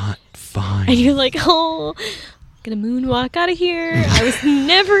 I'm not fine. and you're like, "Oh, gonna moonwalk out of here. I was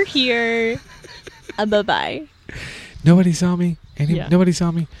never here. Bye bye." Nobody saw me. Yeah. Nobody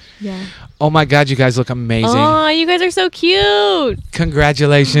saw me. Yeah. Oh my God, you guys look amazing. Oh, you guys are so cute.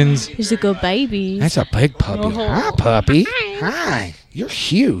 Congratulations. He's a good baby. That's a big puppy. Oh. Hi, puppy. Hi. Hi. You're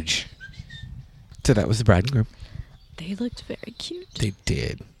huge. So that was the bride and groom. They looked very cute. They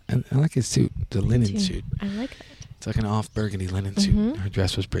did. I like his suit, the linen too. suit. I like that. It's like an off burgundy linen suit. Mhm. Her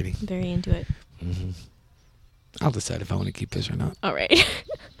dress was pretty. Very into it. Hmm. I'll decide if I want to keep this or not. All right.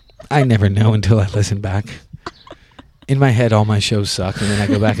 I never know until I listen back. In my head, all my shows suck, and then I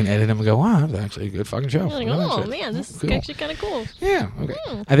go back and edit them and go, wow, that's actually a good fucking show. You're like, I like oh that. man, this is Cool. actually kind of cool. Yeah, okay.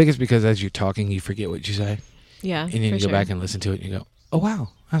 Hmm. I think it's because as you're talking, you forget what you say. Yeah, And then you go back and listen to it and you go, oh, wow,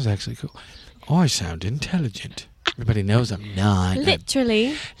 that was actually cool. Oh, I sound intelligent. Everybody knows I'm not.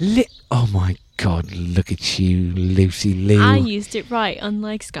 Literally. Oh my God, look at you, Lucy Lou. I used it right,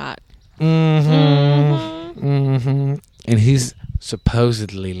 unlike Scott. Mm-hmm. Mm-hmm. And he's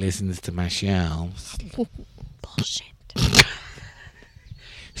supposedly listens to my show. Bullshit.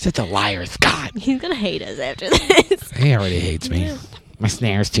 Such a liar, Scott. He's gonna hate us after this. He already hates me. My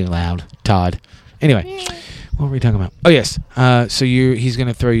snare's too loud. Todd. Anyway, what were we talking about? Oh, yes. So he's going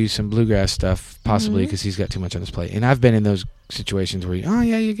to throw you some bluegrass stuff, possibly, because he's got too much on his plate. And I've been in those situations where,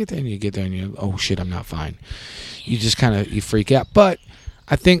 you get there, and you oh, shit, I'm not fine. You just kind of, you freak out. But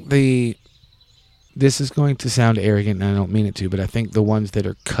I think this is going to sound arrogant, and I don't mean it to, but I think the ones that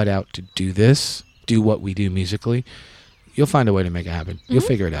are cut out to do what we do musically, you'll find a way to make it happen. You'll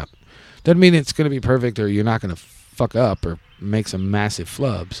figure it out. Doesn't mean it's going to be perfect or you're not going to fuck up or make some massive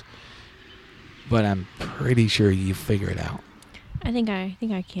flubs, but I'm pretty sure you figure it out. I think I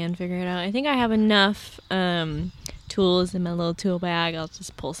can figure it out. I think I have enough tools in my little tool bag. I'll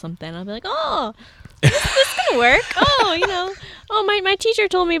just pull something. I'll be like, oh, this is gonna work. My teacher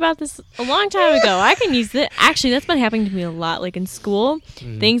told me about this a long time ago. I can use it. Actually, that's been happening to me a lot, like in school.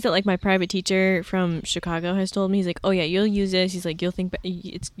 Things that like my private teacher from Chicago has told me. He's like, oh yeah, you'll use this. He's like, you'll think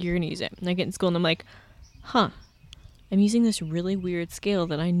you're gonna use it. And I get in school and I'm like, huh. I'm using this really weird scale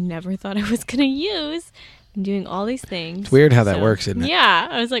that I never thought I was going to use. I'm doing all these things. It's weird how that works, isn't it? Yeah.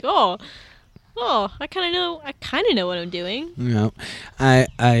 I was like, I kind of know what I'm doing.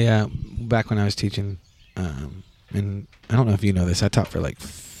 I back when I was teaching, and I don't know if you know this, I taught for like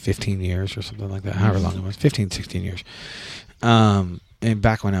 15 years or something like that, however long it was, 15, 16 years. And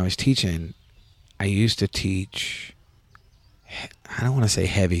back when I was teaching, I used to teach, I don't want to say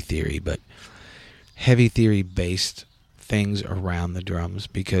heavy theory, but heavy theory based things around the drums,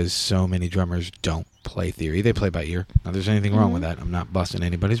 because so many drummers don't play theory. They play by ear. Now, there's anything wrong with that. I'm not busting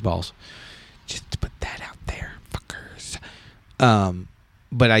anybody's balls. Just to put that out there, fuckers.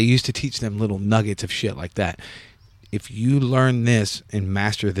 But I used to teach them little nuggets of shit like that. If you learn this and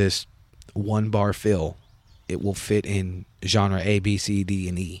master this 1-bar fill, it will fit in genre A, B, C, D,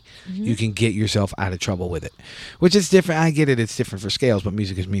 and E. You can get yourself out of trouble with it, which is different. I get it. It's different for scales, but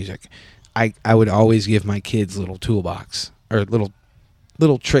music is music. I would always give my kids little toolbox or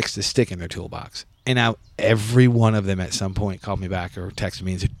little tricks to stick in their toolbox. And every one of them at some point called me back or texted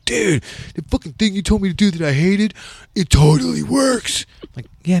me and said, dude, the fucking thing you told me to do that I hated, it totally works. Like,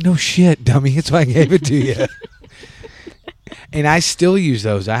 yeah, no shit, dummy. That's why I gave it to you. And I still use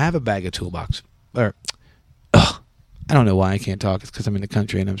those. I have a bag of toolbox. I don't know why I can't talk. It's because I'm in the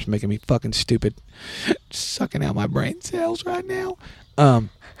country and it's making me fucking stupid. Sucking out my brain cells right now.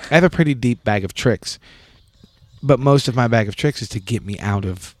 I have a pretty deep bag of tricks, but most of my bag of tricks is to get me out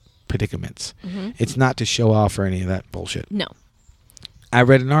of predicaments. It's not to show off or any of that bullshit. No. I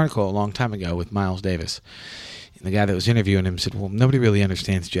read an article a long time ago with Miles Davis. And the guy that was interviewing him said, well, nobody really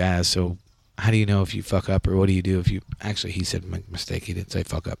understands jazz, so how do you know if you fuck up, or what do you do if you... Actually, he said make a mistake. He didn't say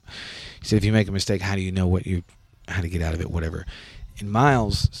fuck up. He said if you make a mistake, how do you know how to get out of it, whatever. And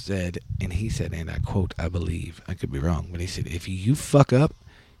Miles said, and he said, and I quote, I believe, I could be wrong, but he said, if you fuck up,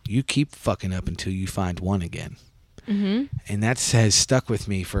 you keep fucking up until you find one again. And that has stuck with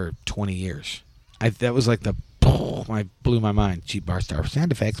me for 20 years. That was like I blew my mind. Cheap bar star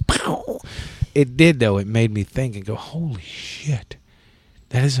sound effects. It did, though. It made me think and go, holy shit.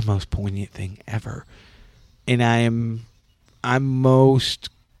 That is the most poignant thing ever. And I'm most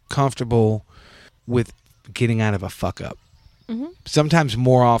comfortable with getting out of a fuck up. Sometimes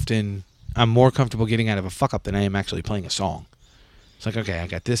more often, I'm more comfortable getting out of a fuck up than I am actually playing a song. It's like, okay, I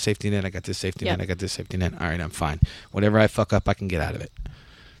got this safety net, I got this safety net, I got this safety net. All right, I'm fine. Whatever I fuck up, I can get out of it.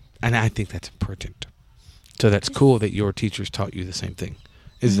 And I think that's important. So that's cool that your teachers taught you the same thing,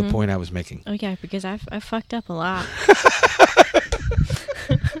 is the point I was making. Oh, yeah, because I fucked up a lot.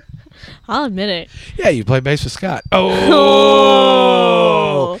 I'll admit it. Yeah, you play bass with Scott. Oh!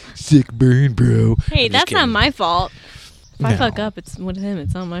 Sick burn, bro. Hey, that's not my fault. If I fuck up, it's with him.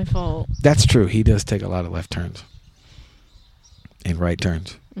 It's not my fault. That's true. He does take a lot of left turns. And right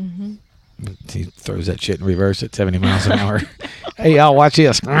turns. He throws that shit in reverse at 70 miles an hour. Hey, y'all, watch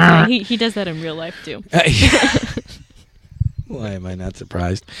this. Yeah, he does that in real life, too. Why am I not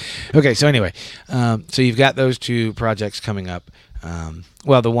surprised? Okay, so anyway. So you've got those two projects coming up.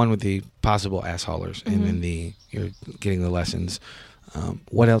 Well, the one with the possible ass haulers, and then you're getting the lessons.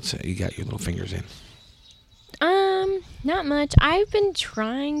 What else you got your little fingers in? Not much. I've been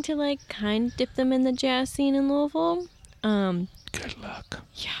trying to kind of dip them in the jazz scene in Louisville. Good luck.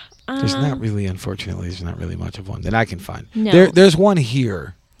 Yeah. There's not really much of one that I can find. No. There's one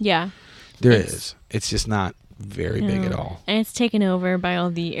here. Yeah. There is. It's just not very big at all. And it's taken over by all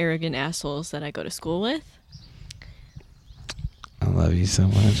the arrogant assholes that I go to school with. I love you so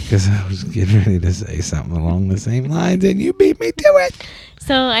much because I was getting ready to say something along the same lines and you beat me to it.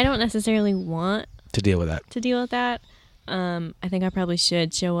 So I don't necessarily want To deal with that. I think I probably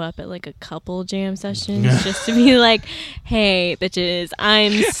should show up at like a couple jam sessions just to be like, hey, bitches,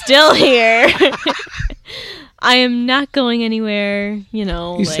 I'm still here. I am not going anywhere, you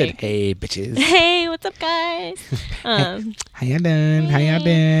know. You like, said, hey, bitches. Hey, what's up, guys? How y'all doing? How y'all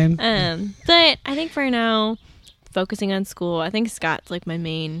doing? But I think for now, focusing on school, I think Scott's like my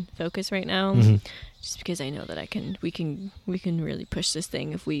main focus right now. Just because I know that we can really push this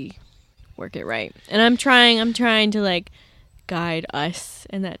thing if we work it right. And I'm trying to like guide us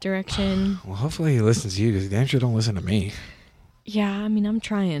in that direction. Well, hopefully he listens to you because damn sure don't listen to me. Yeah, I mean, I'm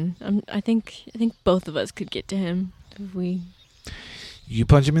trying. I think both of us could get to him if we. You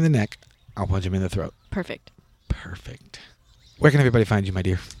punch him in the neck, I'll punch him in the throat. Perfect. Where can everybody find you, my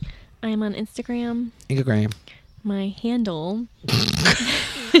dear? I am on Instagram. Instagram. My handle,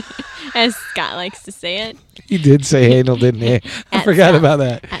 as Scott likes to say it. You did say handle, didn't you? I forgot about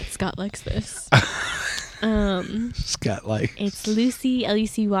that. At Scott Likes This. Scott like. It's Lucy,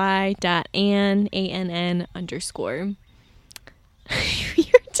 Lucy.Ann, ANN _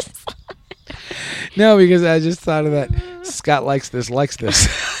 You're just No, because I just thought of that. Scott likes this.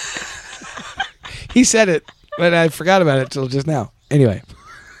 He said it, but I forgot about it till just now. Anyway.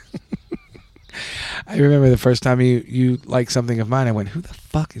 I remember the first time you liked something of mine, I went, who the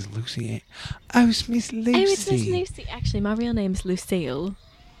fuck is Lucy? Oh, it's Miss Lucy. Oh, it's Miss Lucy. Actually, my real name is Lucille.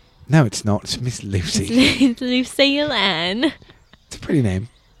 No, it's not. It's Miss Lucy. It's Lucille Ann. It's a pretty name.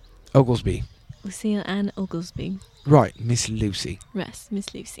 Oglesby. Lucille Ann Oglesby. Right, Miss Lucy. Yes,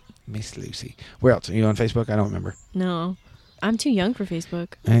 Miss Lucy. Miss Lucy. Where else? Are you on Facebook? I don't remember. No. I'm too young for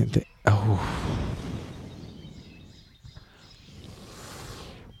Facebook. Oh.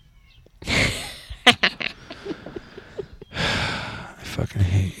 I fucking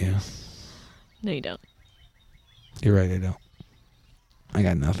hate you. No, you don't. You're right, I don't. I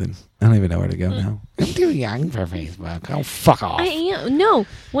got nothing. I don't even know where to go now. I'm too young for Facebook. Oh, fuck off. I am. No.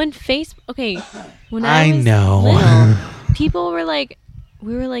 When when I was know. little, people were like,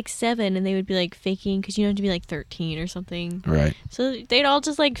 we were like 7 and they would be like faking because you have to be like 13 or something. Right. So they'd all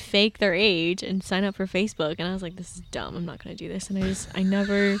just like fake their age and sign up for Facebook. And I was like, this is dumb. I'm not going to do this. And I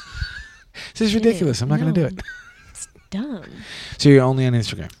never. This is ridiculous. I'm not going to do it. It's dumb. So you're only on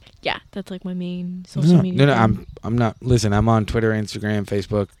Instagram? Yeah, that's like my main social media. No, I'm not. Listen, I'm on Twitter, Instagram,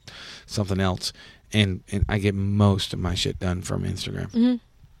 Facebook, something else, and I get most of my shit done from Instagram. Mm-hmm.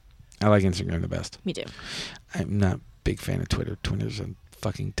 I like Instagram the best. Me too. I'm not a big fan of Twitter. Twitter's a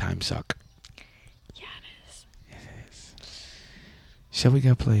fucking time suck. Yeah, it is. It is. Shall we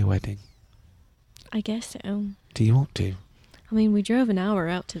go play a wedding? I guess so. Do you want to? I mean, we drove an hour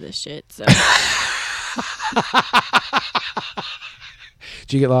out to this shit, so.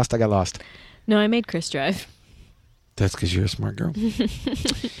 Did you get lost? I got lost. No, I made Chris drive. That's because you're a smart girl.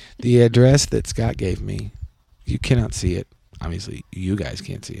 The address that Scott gave me, you cannot see it. Obviously, you guys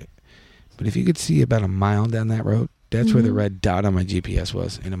can't see it. But if you could see about a mile down that road, that's where the red dot on my GPS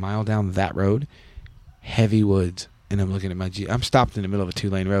was. And a mile down that road, heavy woods. And I'm looking at I'm stopped in the middle of a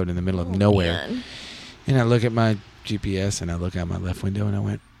 2-lane road in the middle of nowhere. Man. And I look at my GPS and I look out my left window and I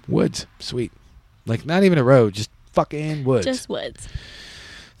went, woods, sweet. Like not even a road, just fucking woods. Just woods.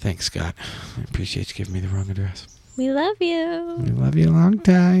 Thanks, Scott. I appreciate you giving me the wrong address. We love you. We love you a long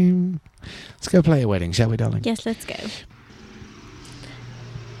time. Let's go play a wedding, shall we, darling? Yes, let's go.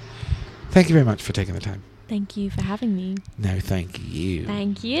 Thank you very much for taking the time. Thank you for having me. No, thank you.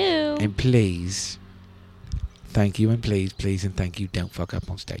 Thank you. And please, thank you and please, and thank you. Don't fuck up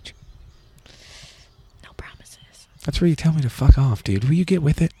on stage. No promises. That's where you tell me to fuck off, dude. Will you get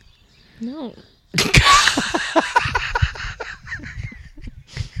with it? No.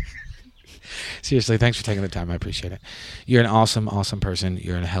 Seriously, thanks for taking the time. I appreciate it. You're an awesome, awesome person.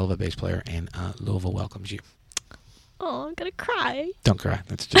 You're a hell of a bass player, and Louisville welcomes you. Oh, I'm gonna cry. Don't cry.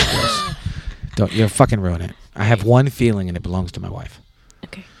 That's just gross. Don't. You'll fucking ruin it. I have one feeling, and it belongs to my wife.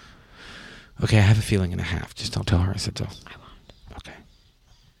 Okay. Okay, I have a feeling and a half. Just don't tell her I said so. I won't. Okay.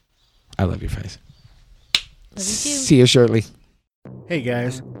 I love your face. Love you too. See you shortly. Hey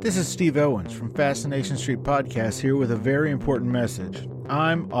guys, this is Steve Owens from Fascination Street Podcast here with a very important message.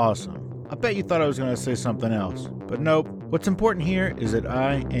 I'm awesome. I bet you thought I was going to say something else, but nope. What's important here is that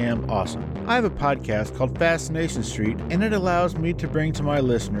I am awesome. I have a podcast called Fascination Street, and it allows me to bring to my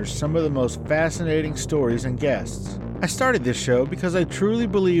listeners some of the most fascinating stories and guests. I started this show because I truly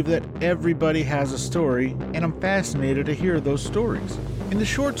believe that everybody has a story, and I'm fascinated to hear those stories. In the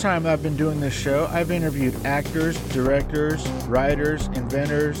short time I've been doing this show, I've interviewed actors, directors, writers,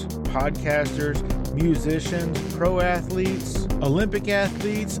 inventors, podcasters, musicians, pro athletes, Olympic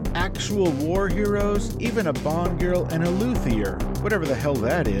athletes, actual war heroes, even a Bond girl and a luthier, whatever the hell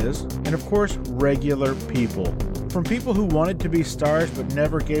that is, and of course, regular people. From people who wanted to be stars but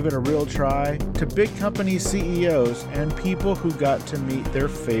never gave it a real try, to big company CEOs and people who got to meet their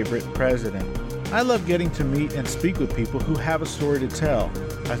favorite president. I love getting to meet and speak with people who have a story to tell.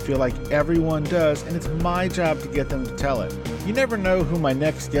 I feel like everyone does, and it's my job to get them to tell it. You never know who my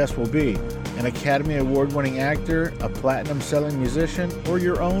next guest will be. An Academy Award-winning actor, a platinum-selling musician, or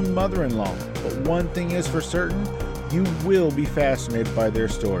your own mother-in-law. But one thing is for certain, you will be fascinated by their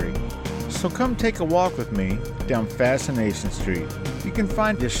story. So come take a walk with me down Fascination Street. You can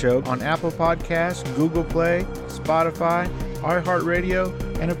find this show on Apple Podcasts, Google Play, Spotify,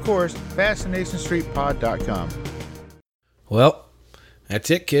 iHeartRadio, and of course, FascinationStreetPod.com. Well, that's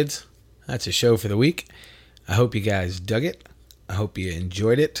it, kids. That's a show for the week. I hope you guys dug it. I hope you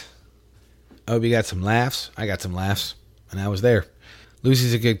enjoyed it. I hope you got some laughs. I got some laughs, and I was there.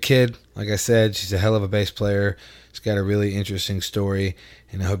 Lucy's a good kid. Like I said, she's a hell of a bass player. She's got a really interesting story,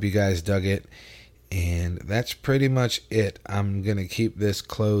 and I hope you guys dug it. And that's pretty much it. I'm going to keep this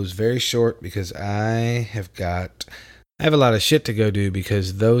close very short because I have a lot of shit to go do,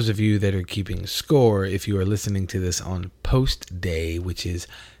 because those of you that are keeping score, if you are listening to this on post day, which is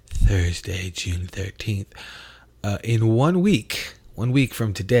Thursday, June 13th, in 1 week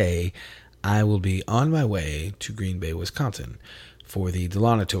from today, I will be on my way to Green Bay, Wisconsin for the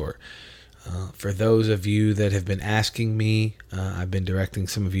Delana Tour. For those of you that have been asking me, I've been directing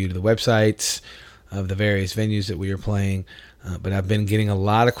some of you to the websites of the various venues that we are playing, but I've been getting a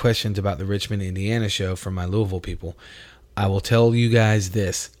lot of questions about the Richmond, Indiana show from my Louisville people. I will tell you guys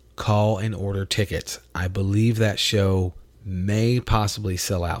this: call and order tickets. I believe that show may possibly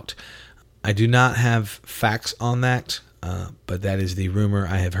sell out. I do not have facts on that, but that is the rumor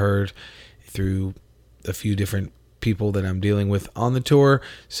I have heard through a few different people that I'm dealing with on the tour.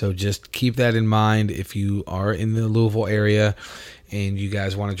 So just keep that in mind if you are in the Louisville area and you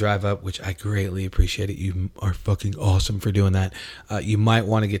guys want to drive up, which I greatly appreciate it. You are fucking awesome for doing that. You might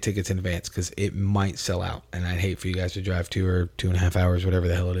want to get tickets in advance because it might sell out. And I'd hate for you guys to drive 2 or 2.5 hours, whatever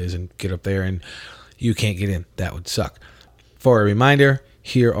the hell it is, and get up there and you can't get in. That would suck. For a reminder,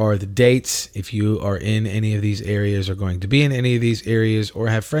 here are the dates. If you are in any of these areas or going to be in any of these areas or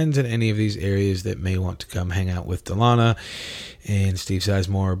have friends in any of these areas that may want to come hang out with Delana and Steve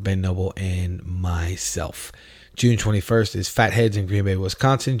Sizemore, Ben Noble, and myself. June 21st is Fatheads in Green Bay,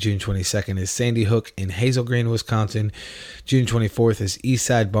 Wisconsin. June 22nd is Sandy Hook in Hazel Green, Wisconsin. June 24th is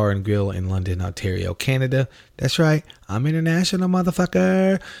Eastside Bar and Grill in London, Ontario, Canada. That's right, I'm international,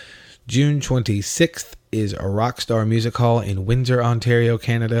 motherfucker. June 26th is a Rockstar Music Hall in Windsor, Ontario,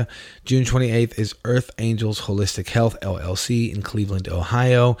 Canada. June 28th is Earth Angels Holistic Health, LLC in Cleveland,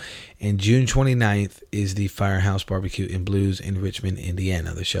 Ohio. And June 29th is the Firehouse Barbecue and Blues in Richmond,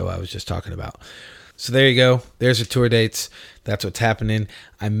 Indiana, the show I was just talking about. So there you go. There's the tour dates. That's what's happening.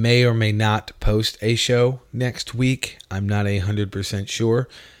 I may or may not post a show next week. I'm not 100% sure.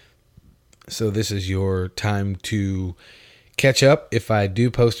 So this is your time to catch up. If I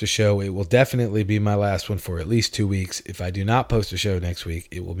do post a show, it will definitely be my last one for at least 2 weeks. If I do not post a show next week,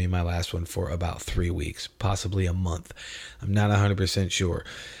 it will be my last one for about 3 weeks, possibly a month. I'm not 100% sure.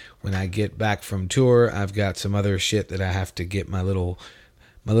 When I get back from tour, I've got some other shit that I have to get my little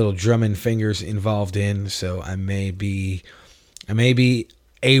drumming fingers involved in, so I may be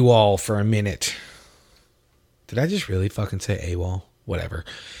AWOL for a minute. Did I just really fucking say AWOL? Whatever.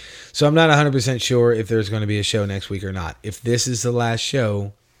 So I'm not 100% sure if there's going to be a show next week or not. If this is the last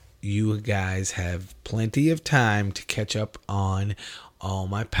show, you guys have plenty of time to catch up on all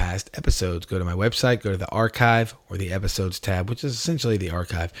my past episodes. Go to my website, go to the archive or the episodes tab, which is essentially the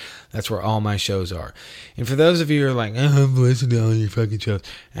archive. That's where all my shows are. And for those of you who are like, I've listened to all your fucking shows.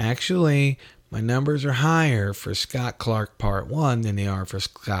 Actually, my numbers are higher for Scott Clark Part 1 than they are for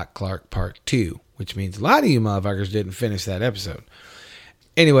Scott Clark Part 2, which means a lot of you motherfuckers didn't finish that episode.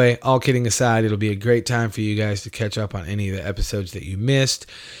 Anyway, all kidding aside, it'll be a great time for you guys to catch up on any of the episodes that you missed.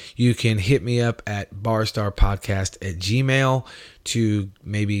 You can hit me up at barstarpodcast@gmail.com to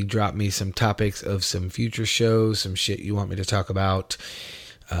maybe drop me some topics of some future shows, some shit you want me to talk about.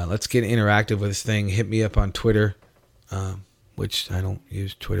 Let's get interactive with this thing. Hit me up on Twitter, which I don't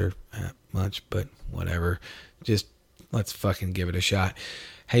use Twitter that much, but whatever. Just let's fucking give it a shot.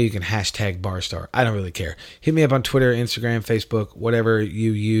 Hey, you can hashtag Barstar. I don't really care. Hit me up on Twitter, Instagram, Facebook, whatever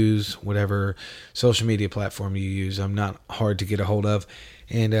you use, whatever social media platform you use. I'm not hard to get a hold of.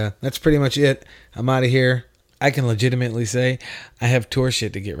 And that's pretty much it. I'm out of here. I can legitimately say I have tour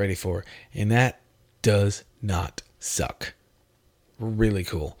shit to get ready for. And that does not suck. Really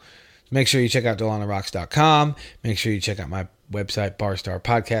cool. Make sure you check out DeLanaRocks.com. Make sure you check out my website,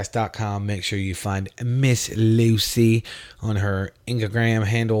 barstarpodcast.com. Make sure you find Miss Lucy on her Instagram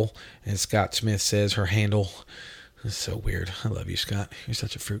handle. And Scott Smith says her handle. It's so weird. I love you, Scott. You're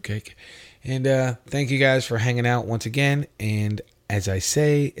such a fruitcake. And thank you guys for hanging out once again. And as I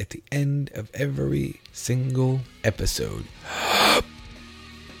say at the end of every single episode,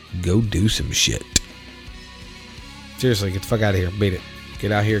 go do some shit. Seriously, get the fuck out of here. Beat it.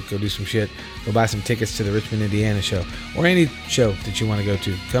 Get out here, go do some shit. Go buy some tickets to the Richmond, Indiana show. Or any show that you want to go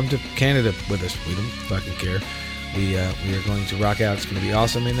to. Come to Canada with us. We don't fucking care. We are going to rock out. It's going to be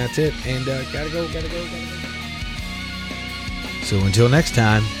awesome, and that's it. And gotta go. So until next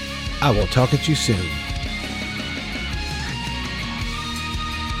time, I will talk at you soon.